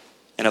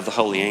and of the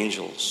holy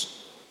angels.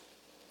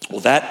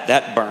 Well,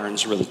 that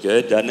burns really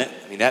good, doesn't it?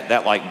 I mean,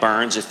 that like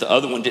burns. If the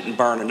other one didn't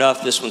burn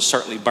enough, this one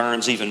certainly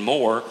burns even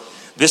more.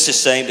 This is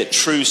saying that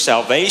true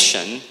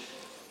salvation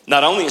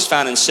not only is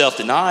found in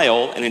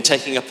self-denial and in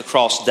taking up the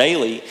cross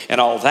daily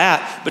and all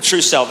that, but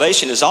true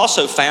salvation is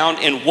also found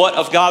in what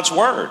of God's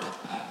word?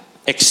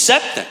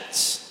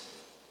 Acceptance.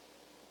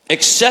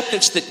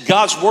 Acceptance that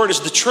God's word is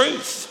the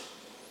truth.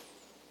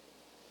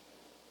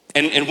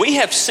 And we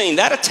have seen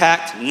that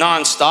attacked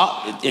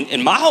nonstop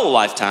in my whole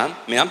lifetime.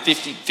 I mean, I'm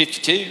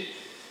 52,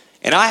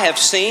 and I have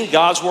seen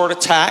God's word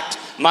attacked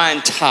my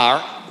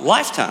entire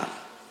lifetime.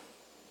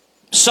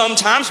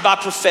 Sometimes by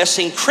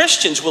professing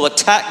Christians will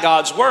attack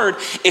God's word,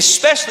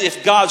 especially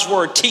if God's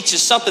word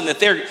teaches something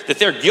that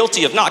they're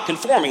guilty of not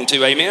conforming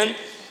to. Amen? I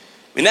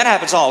mean, that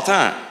happens all the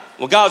time.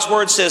 Well, God's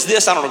word says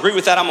this, I don't agree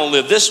with that, I'm going to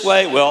live this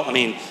way. Well, I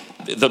mean,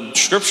 the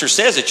scripture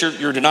says that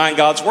you're denying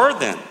God's word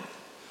then.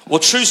 Well,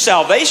 true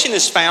salvation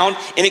is found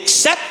in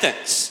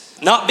acceptance,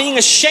 not being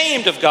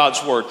ashamed of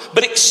God's word,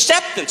 but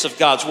acceptance of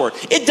God's word.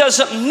 It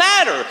doesn't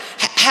matter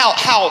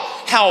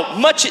how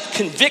much it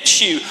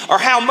convicts you or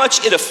how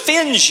much it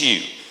offends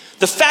you.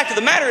 The fact of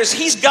the matter is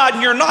He's God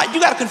and you're not.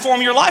 You got to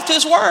conform your life to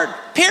His word,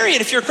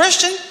 period. If you're a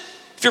Christian,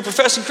 if you're a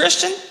professing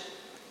Christian.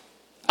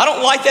 I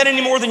don't like that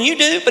any more than you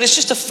do, but it's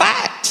just a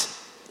fact.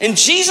 And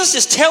Jesus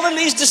is telling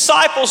these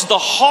disciples the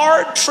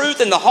hard truth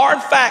and the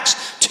hard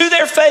facts to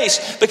their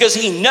face because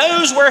He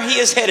knows where He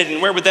is headed.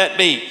 And where would that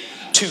be?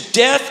 To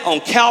death on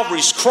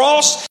Calvary's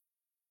cross.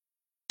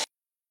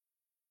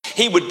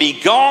 He would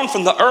be gone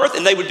from the earth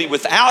and they would be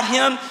without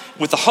Him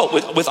with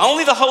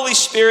only the Holy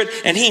Spirit.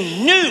 And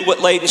He knew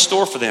what lay in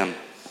store for them.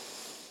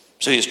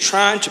 So He is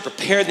trying to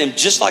prepare them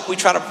just like we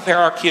try to prepare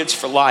our kids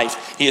for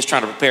life. He is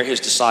trying to prepare His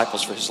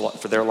disciples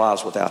for their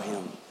lives without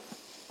Him.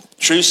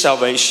 True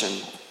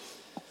salvation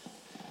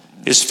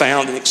is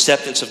found in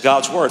acceptance of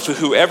God's word. For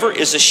whoever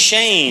is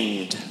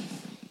ashamed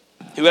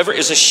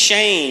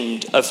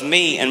of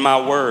me and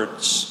my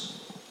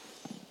words,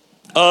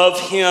 of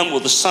him will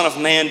the Son of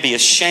Man be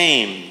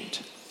ashamed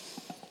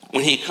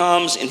when He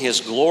comes in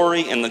His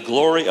glory and the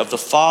glory of the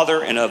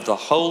Father and of the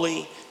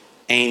holy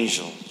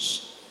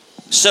angels.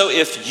 So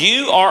if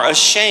you are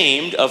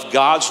ashamed of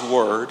God's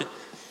word,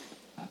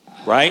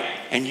 right?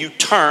 And you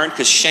turn,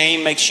 because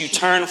shame makes you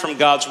turn from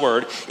God's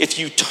word. If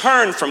you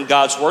turn from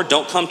God's word,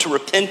 don't come to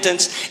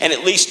repentance and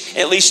at least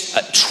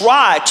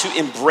try to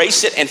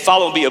embrace it and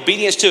follow and be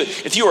obedient to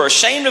it. If you are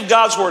ashamed of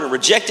God's word and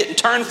reject it and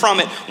turn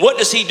from it, what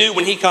does He do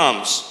when He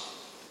comes?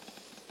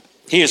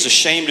 He is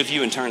ashamed of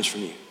you and turns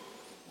from you.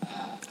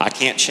 I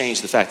can't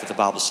change the fact that the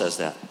Bible says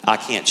that. I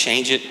can't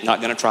change it, not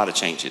going to try to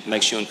change it. It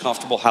makes you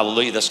uncomfortable.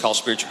 Hallelujah. That's called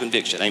spiritual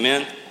conviction.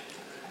 Amen?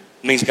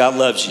 It means God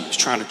loves you. He's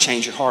trying to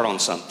change your heart on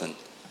something,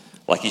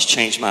 like He's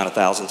changed mine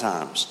 1,000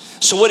 times.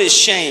 So what is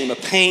shame? A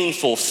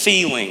painful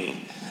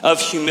feeling of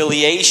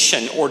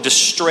humiliation or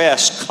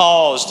distress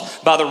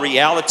caused by the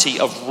reality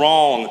of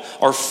wrong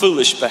or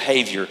foolish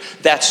behavior.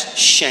 That's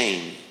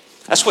shame.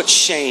 That's what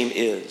shame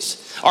is.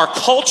 Our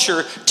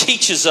culture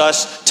teaches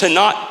us to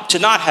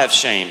not have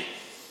shame.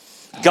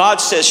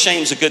 God says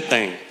shame's a good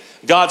thing.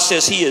 God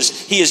says He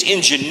has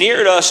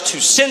engineered us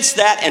to sense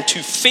that and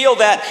to feel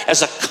that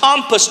as a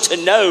compass to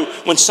know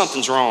when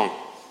something's wrong.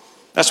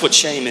 That's what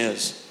shame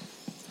is.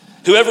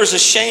 Whoever is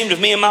ashamed of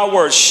me and my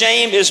words,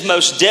 shame is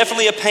most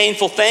definitely a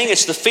painful thing.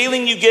 It's the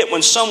feeling you get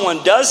when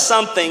someone does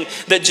something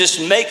that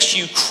just makes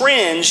you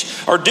cringe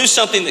or do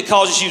something that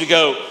causes you to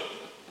go,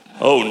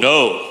 oh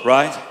no,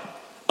 right?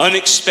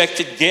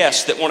 Unexpected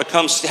guests that want to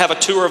come have a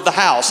tour of the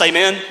house,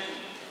 amen?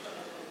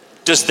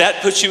 Does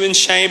that put you in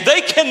shame?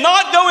 They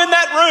cannot go in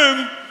that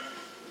room.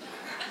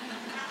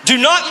 Do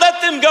not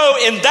let them go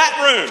in that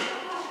room.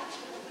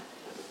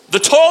 The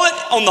toilet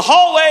on the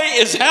hallway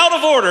is out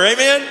of order,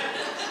 amen?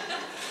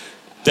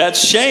 That's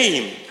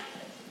shame.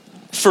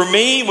 For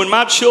me, when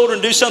my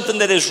children do something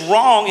that is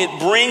wrong, it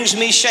brings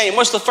me shame.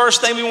 What's the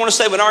first thing we want to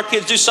say when our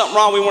kids do something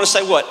wrong? We want to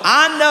say what?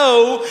 I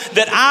know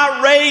that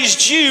I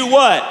raised you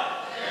what?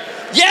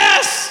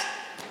 Yes!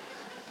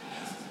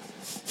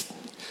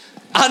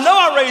 I know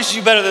I raised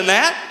you better than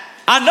that.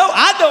 I know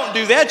I don't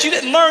do that. You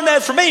didn't learn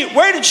that from me.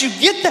 Where did you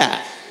get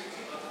that?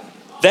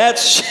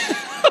 That's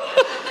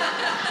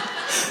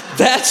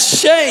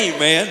shame,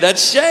 man.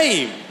 That's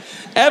shame.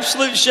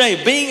 Absolute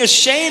shame. Being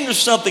ashamed of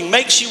something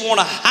makes you want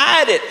to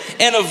hide it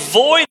and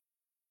avoid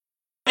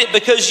it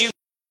because you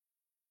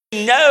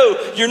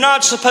know you're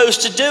not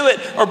supposed to do it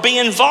or be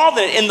involved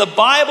in it. In the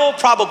Bible,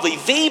 probably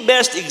the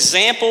best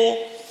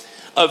example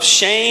of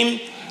shame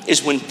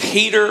is when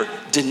Peter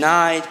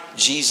denied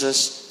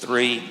Jesus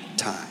 3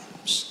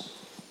 times.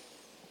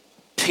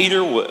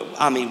 Peter,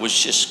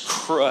 was just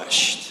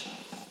crushed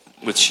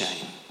with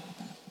shame.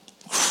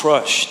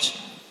 Crushed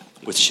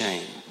with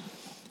shame.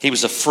 He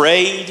was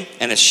afraid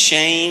and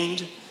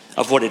ashamed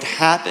of what had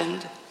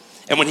happened.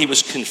 And when he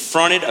was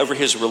confronted over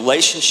his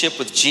relationship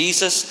with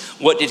Jesus,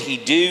 what did he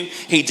do?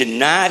 He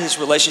denied his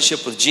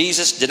relationship with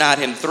Jesus, denied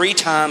him 3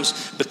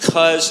 times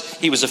because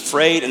he was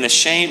afraid and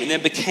ashamed, and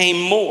then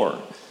became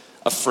more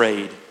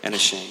afraid and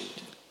ashamed.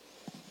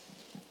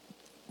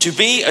 To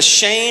be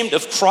ashamed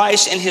of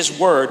Christ and his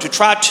word, to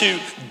try to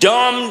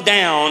dumb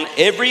down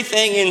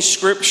everything in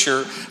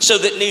Scripture so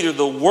that neither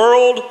the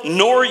world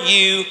nor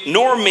you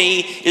nor me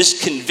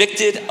is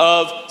convicted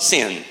of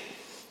sin.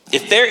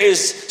 If there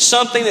is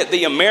something that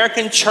the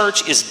American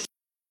church is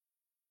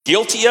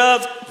guilty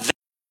of,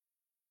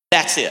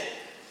 that's it.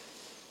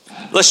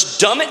 Let's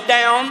dumb it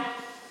down.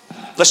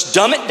 Let's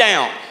dumb it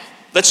down.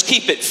 Let's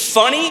keep it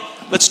funny.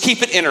 Let's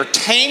keep it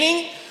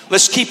entertaining.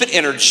 Let's keep it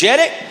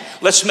energetic.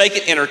 Let's make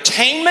it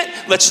entertainment.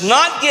 Let's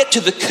not get to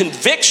the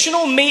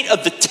convictional meat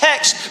of the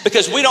text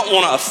because we don't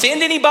want to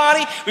offend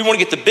anybody. We want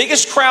to get the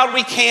biggest crowd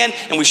we can,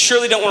 and we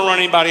surely don't want to run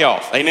anybody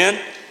off. Amen?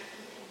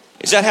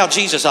 Is that how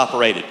Jesus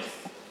operated?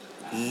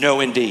 No,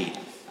 indeed.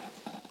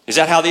 Is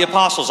that how the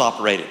apostles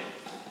operated?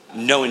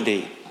 No,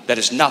 indeed. That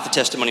is not the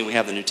testimony we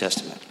have in the New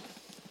Testament.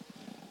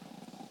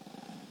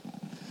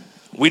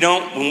 When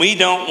we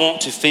don't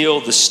want to feel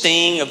the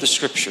sting of the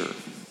Scripture,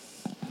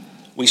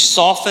 we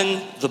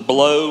soften the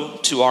blow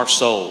to our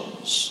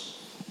souls.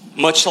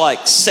 Much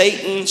like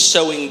Satan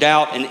sowing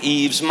doubt in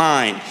Eve's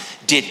mind.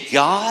 Did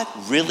God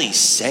really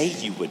say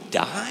you would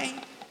die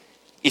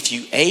if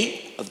you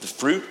ate of the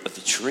fruit of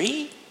the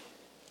tree?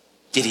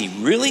 Did he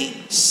really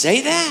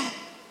say that?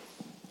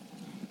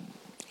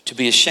 To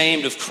be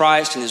ashamed of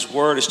Christ and his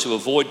word is to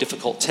avoid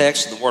difficult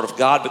texts of the word of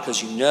God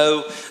because you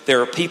know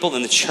there are people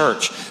in the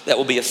church that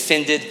will be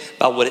offended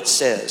by what it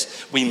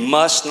says. We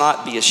must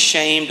not be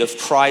ashamed of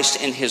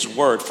Christ and his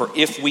word, for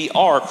if we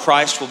are,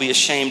 Christ will be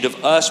ashamed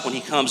of us when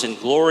he comes in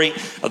glory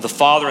of the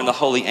Father and the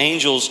holy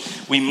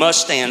angels. We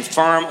must stand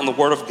firm on the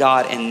word of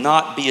God and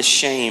not be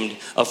ashamed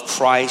of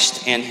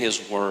Christ and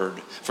his word,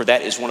 for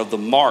that is one of the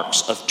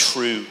marks of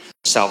true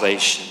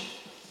salvation.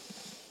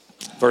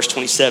 Verse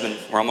 27,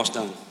 we're almost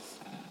done.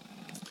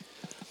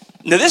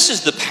 Now, this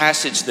is the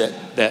passage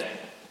that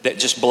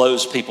just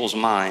blows people's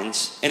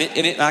minds. And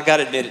I got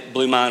to admit, it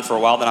blew mine for a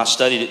while. Then I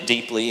studied it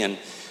deeply, and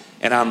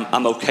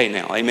I'm okay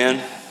now.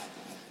 Amen?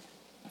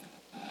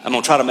 I'm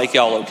going to try to make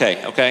y'all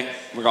okay? We're going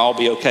to all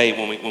be okay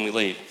when we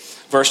leave.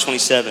 Verse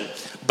 27.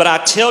 But I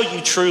tell you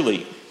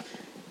truly,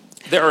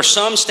 there are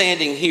some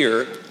standing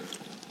here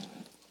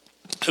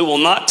who will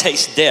not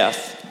taste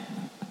death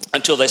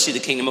until they see the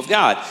kingdom of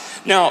God.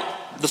 Now,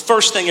 the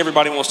first thing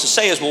everybody wants to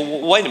say is,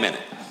 well, wait a minute.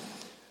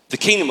 The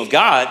kingdom of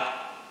God,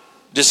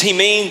 does he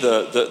mean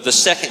the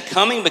second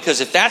coming? Because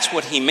if that's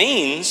what he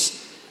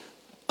means,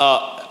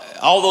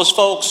 all those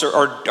folks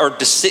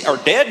are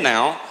dead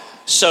now.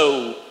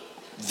 So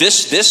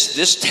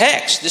this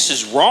text, this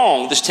is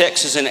wrong. This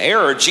text is in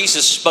error.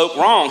 Jesus spoke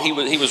wrong. He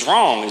was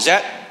wrong. Is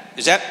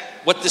that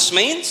what this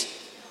means?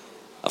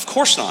 Of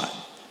course not.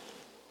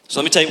 So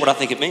let me tell you what I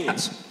think it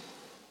means.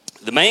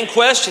 The main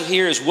question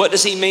here is, what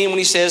does he mean when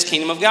he says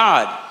kingdom of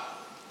God?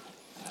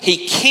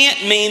 He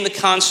can't mean the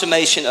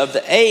consummation of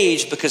the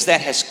age because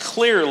that has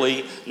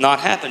clearly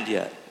not happened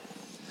yet.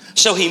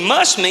 So he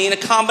must mean a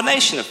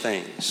combination of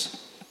things.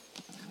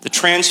 The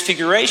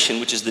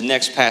transfiguration, which is the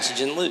next passage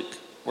in Luke,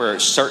 where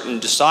certain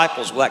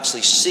disciples will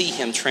actually see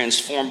him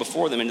transform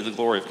before them into the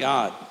glory of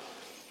God.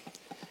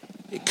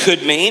 It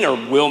could mean or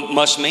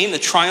must mean the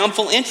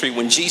triumphal entry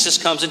when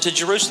Jesus comes into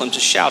Jerusalem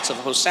to shouts of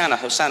Hosanna,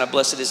 Hosanna,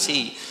 blessed is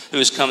he who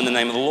has come in the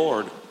name of the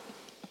Lord.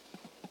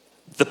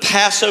 The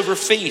Passover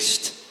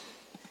feast,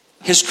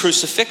 his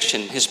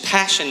crucifixion, his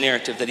passion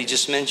narrative that he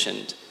just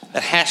mentioned.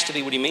 That has to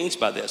be what he means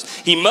by this.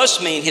 He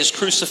must mean his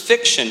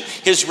crucifixion,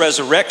 his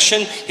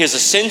resurrection, his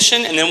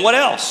ascension, and then what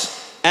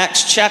else?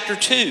 Acts chapter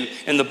 2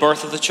 and the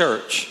birth of the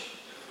church.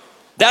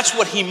 That's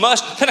what he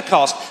must,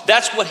 Pentecost,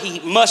 that's what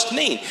he must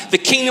mean. The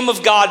kingdom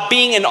of God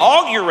being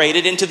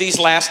inaugurated into these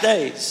last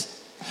days.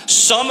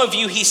 Some of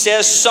you, he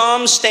says,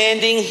 some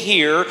standing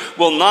here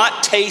will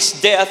not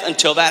taste death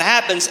until that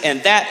happens,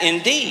 and that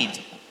indeed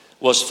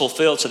was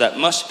fulfilled. So that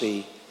must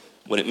be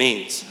what it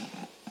means.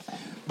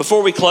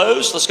 Before we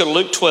close, let's go to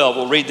Luke 12.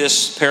 We'll read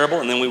this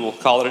parable and then we will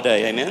call it a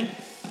day. Amen?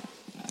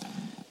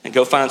 And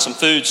go find some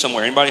food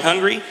somewhere. Anybody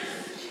hungry?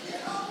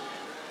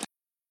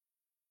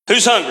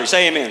 Who's hungry?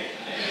 Say amen.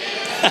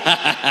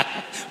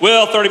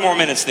 Well, 30 more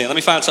minutes then. Let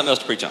me find something else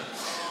to preach on.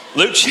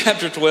 Luke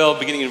chapter 12,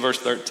 beginning in verse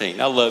 13.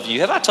 I love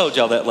you. Have I told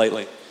y'all that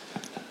lately?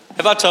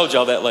 Have I told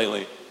y'all that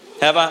lately?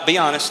 Have I? Be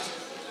honest.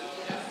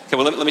 Okay,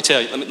 well, let me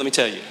tell you. Let me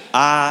tell you.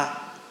 I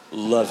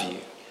love you.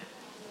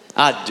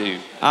 I do.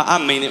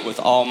 I mean it with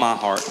all my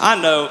heart. I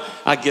know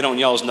I get on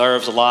y'all's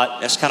nerves a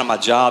lot. That's kind of my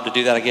job to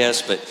do that, I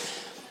guess.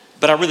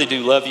 But I really do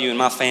love you, and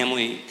my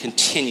family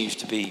continues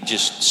to be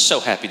just so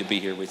happy to be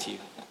here with you.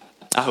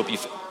 I hope you...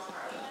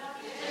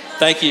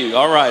 Thank you.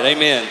 All right.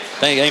 Amen.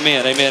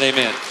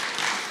 Amen.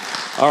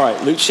 All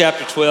right. Luke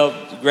chapter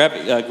 12.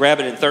 Grab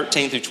it in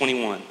 13 through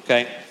 21.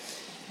 Okay.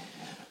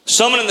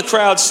 Someone in the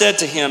crowd said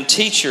to him,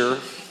 "Teacher,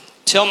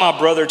 tell my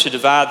brother to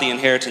divide the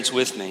inheritance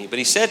with me." But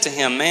he said to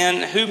him,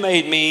 "Man, who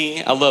made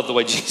me?" I love the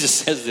way Jesus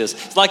says this.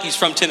 It's like he's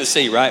from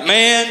Tennessee, right?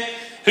 "Man,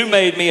 who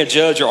made me a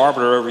judge or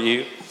arbiter over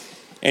you?"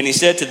 And he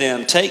said to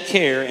them, "Take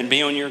care and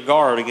be on your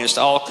guard against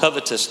all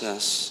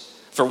covetousness,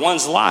 for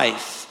one's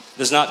life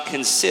does not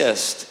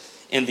consist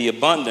in the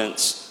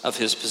abundance of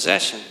his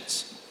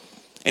possessions."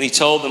 And he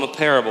told them a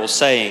parable,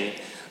 saying,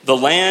 "The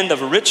land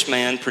of a rich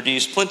man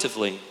produced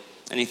plentifully.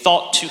 And he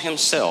thought to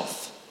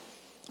himself,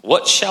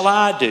 'What shall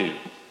I do?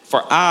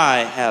 For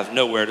I have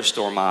nowhere to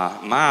store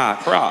my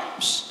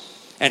crops.'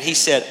 And he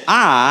said,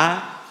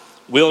 'I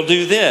will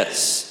do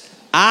this.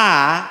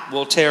 I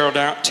will tear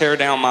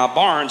down my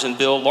barns and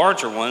build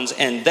larger ones,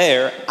 and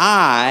there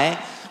I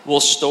will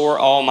store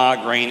all my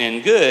grain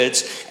and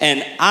goods.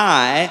 And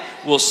I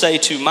will say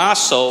to my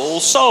soul,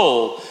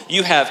 soul,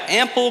 you have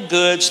ample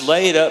goods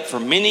laid up for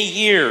many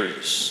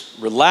years.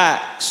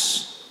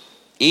 Relax,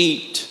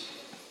 eat,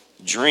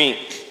 drink,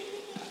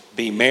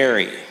 be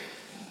merry.'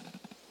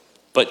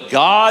 But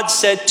God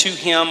said to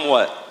him,"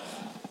 what?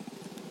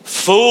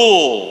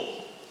 "Fool,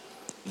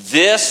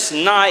 this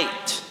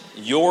night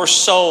your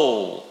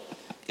soul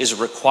is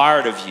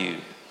required of you,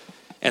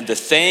 and the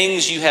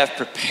things you have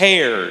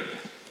prepared,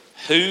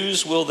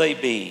 whose will they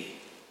be?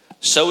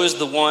 So is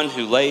the one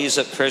who lays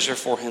up treasure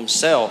for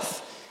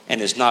himself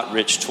and is not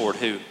rich toward"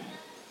 who?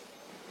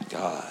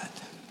 God.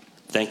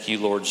 Thank you,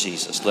 Lord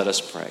Jesus. Let us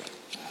pray.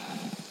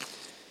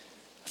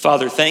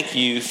 Father, thank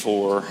you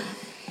for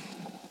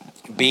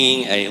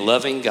being a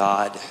loving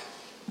God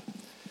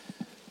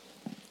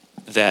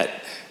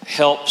that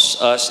helps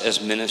us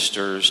as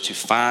ministers to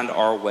find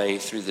our way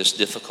through this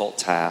difficult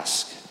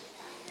task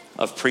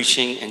of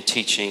preaching and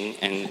teaching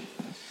and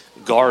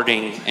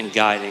guarding and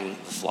guiding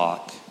the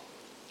flock.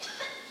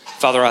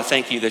 Father, I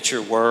thank you that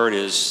your word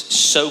is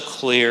so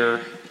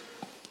clear,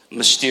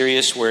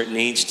 mysterious where it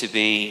needs to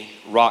be,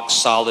 rock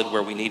solid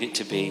where we need it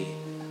to be,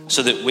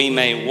 so that we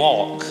may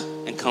walk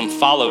and come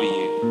follow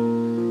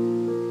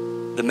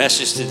you. The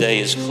message today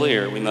is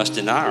clear. We must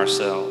deny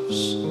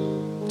ourselves,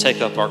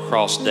 take up our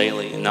cross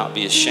daily, and not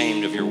be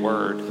ashamed of your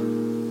word.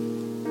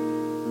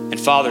 And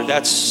Father,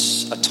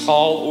 that's a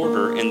tall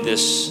order in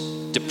this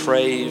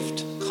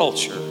depraved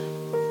culture.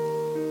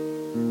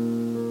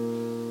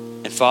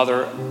 And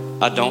Father,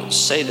 I don't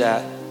say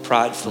that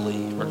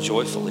pridefully or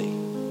joyfully,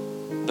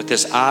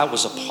 because I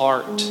was a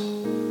part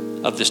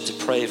of this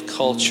depraved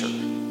culture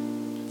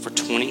for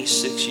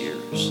 26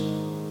 years.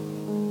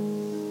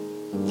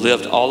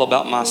 Lived all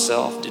about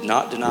myself, did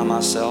not deny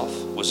myself,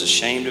 was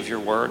ashamed of your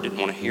word, didn't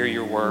want to hear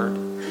your word.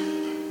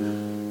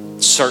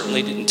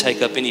 Certainly didn't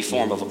take up any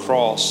form of a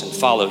cross and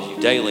follow you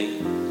daily.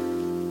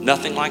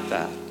 Nothing like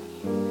that.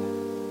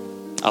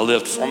 I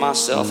lived for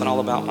myself and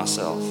all about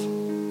myself.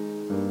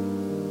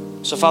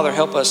 So Father,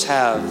 help us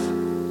have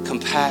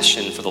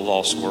compassion for the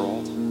lost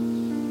world.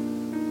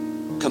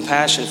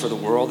 Compassion for the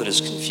world that is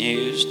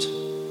confused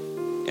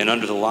and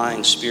under the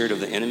lying spirit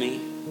of the enemy.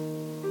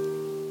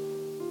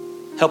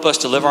 Help us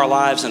to live our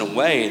lives in a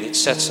way that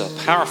sets a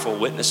powerful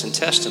witness and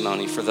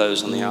testimony for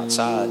those on the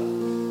outside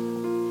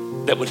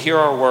that would hear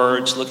our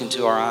words, look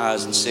into our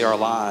eyes, and see our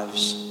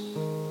lives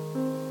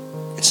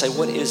and say,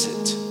 what is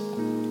it?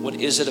 What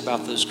is it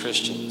about those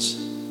Christians?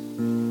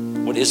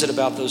 What is it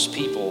about those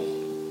people?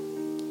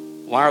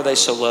 Why are they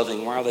so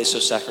loving? Why are they so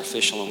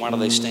sacrificial? And why do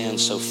they stand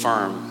so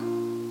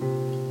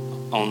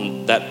firm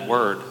on that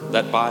word,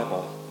 that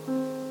Bible,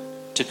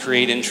 to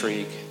create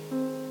intrigue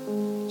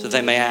so that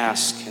they may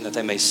ask and that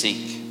they may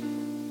seek?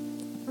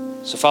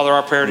 So Father,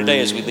 our prayer today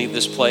as we leave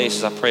this place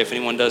is I pray if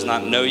anyone does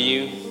not know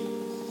you,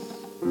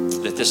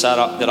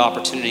 that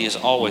opportunity is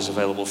always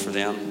available for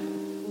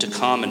them to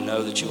come and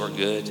know that you are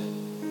good,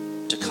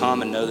 to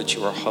come and know that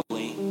you are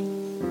holy,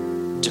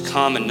 to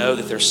come and know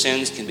that their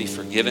sins can be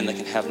forgiven, they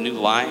can have new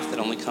life that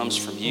only comes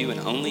from you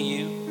and only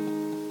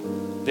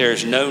you. There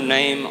is no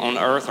name on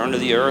earth or under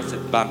the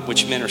earth by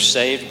which men are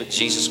saved but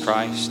Jesus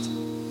Christ.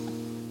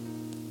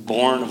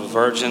 Born of a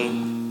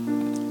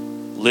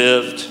virgin,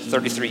 lived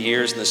 33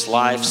 years in this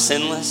life,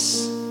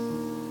 sinless,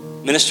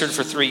 ministered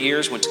for 3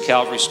 years, went to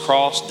Calvary's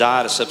cross,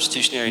 died a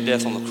substitutionary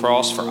death on the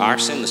cross for our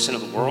sin, the sin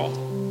of the world,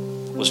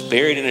 was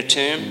buried in a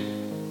tomb,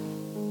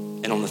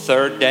 and on the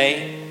third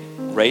day,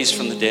 raised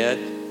from the dead,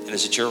 and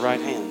is at your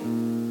right hand.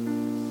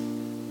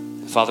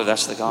 And Father,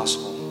 that's the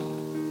gospel.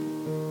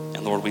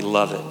 And Lord, we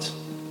love it,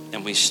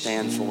 and we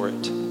stand for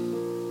it,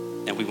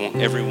 and we want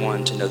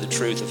everyone to know the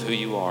truth of who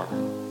you are.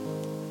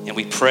 And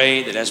we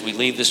pray that as we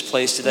leave this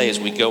place today, as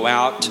we go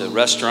out to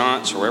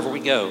restaurants or wherever we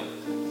go,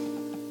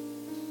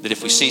 that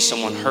if we see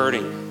someone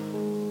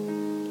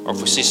hurting, or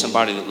if we see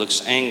somebody that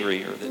looks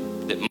angry, or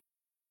that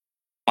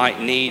might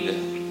need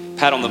a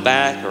pat on the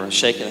back or a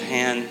shake of the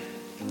hand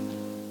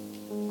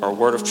or a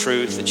word of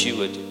truth, that you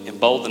would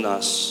embolden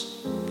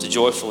us to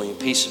joyfully and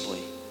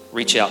peaceably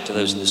reach out to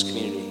those in this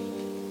community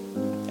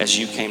as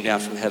you came down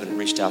from heaven and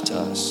reached out to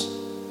us.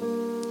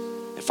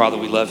 And Father,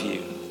 we love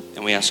you,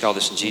 and we ask all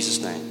this in Jesus'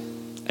 name.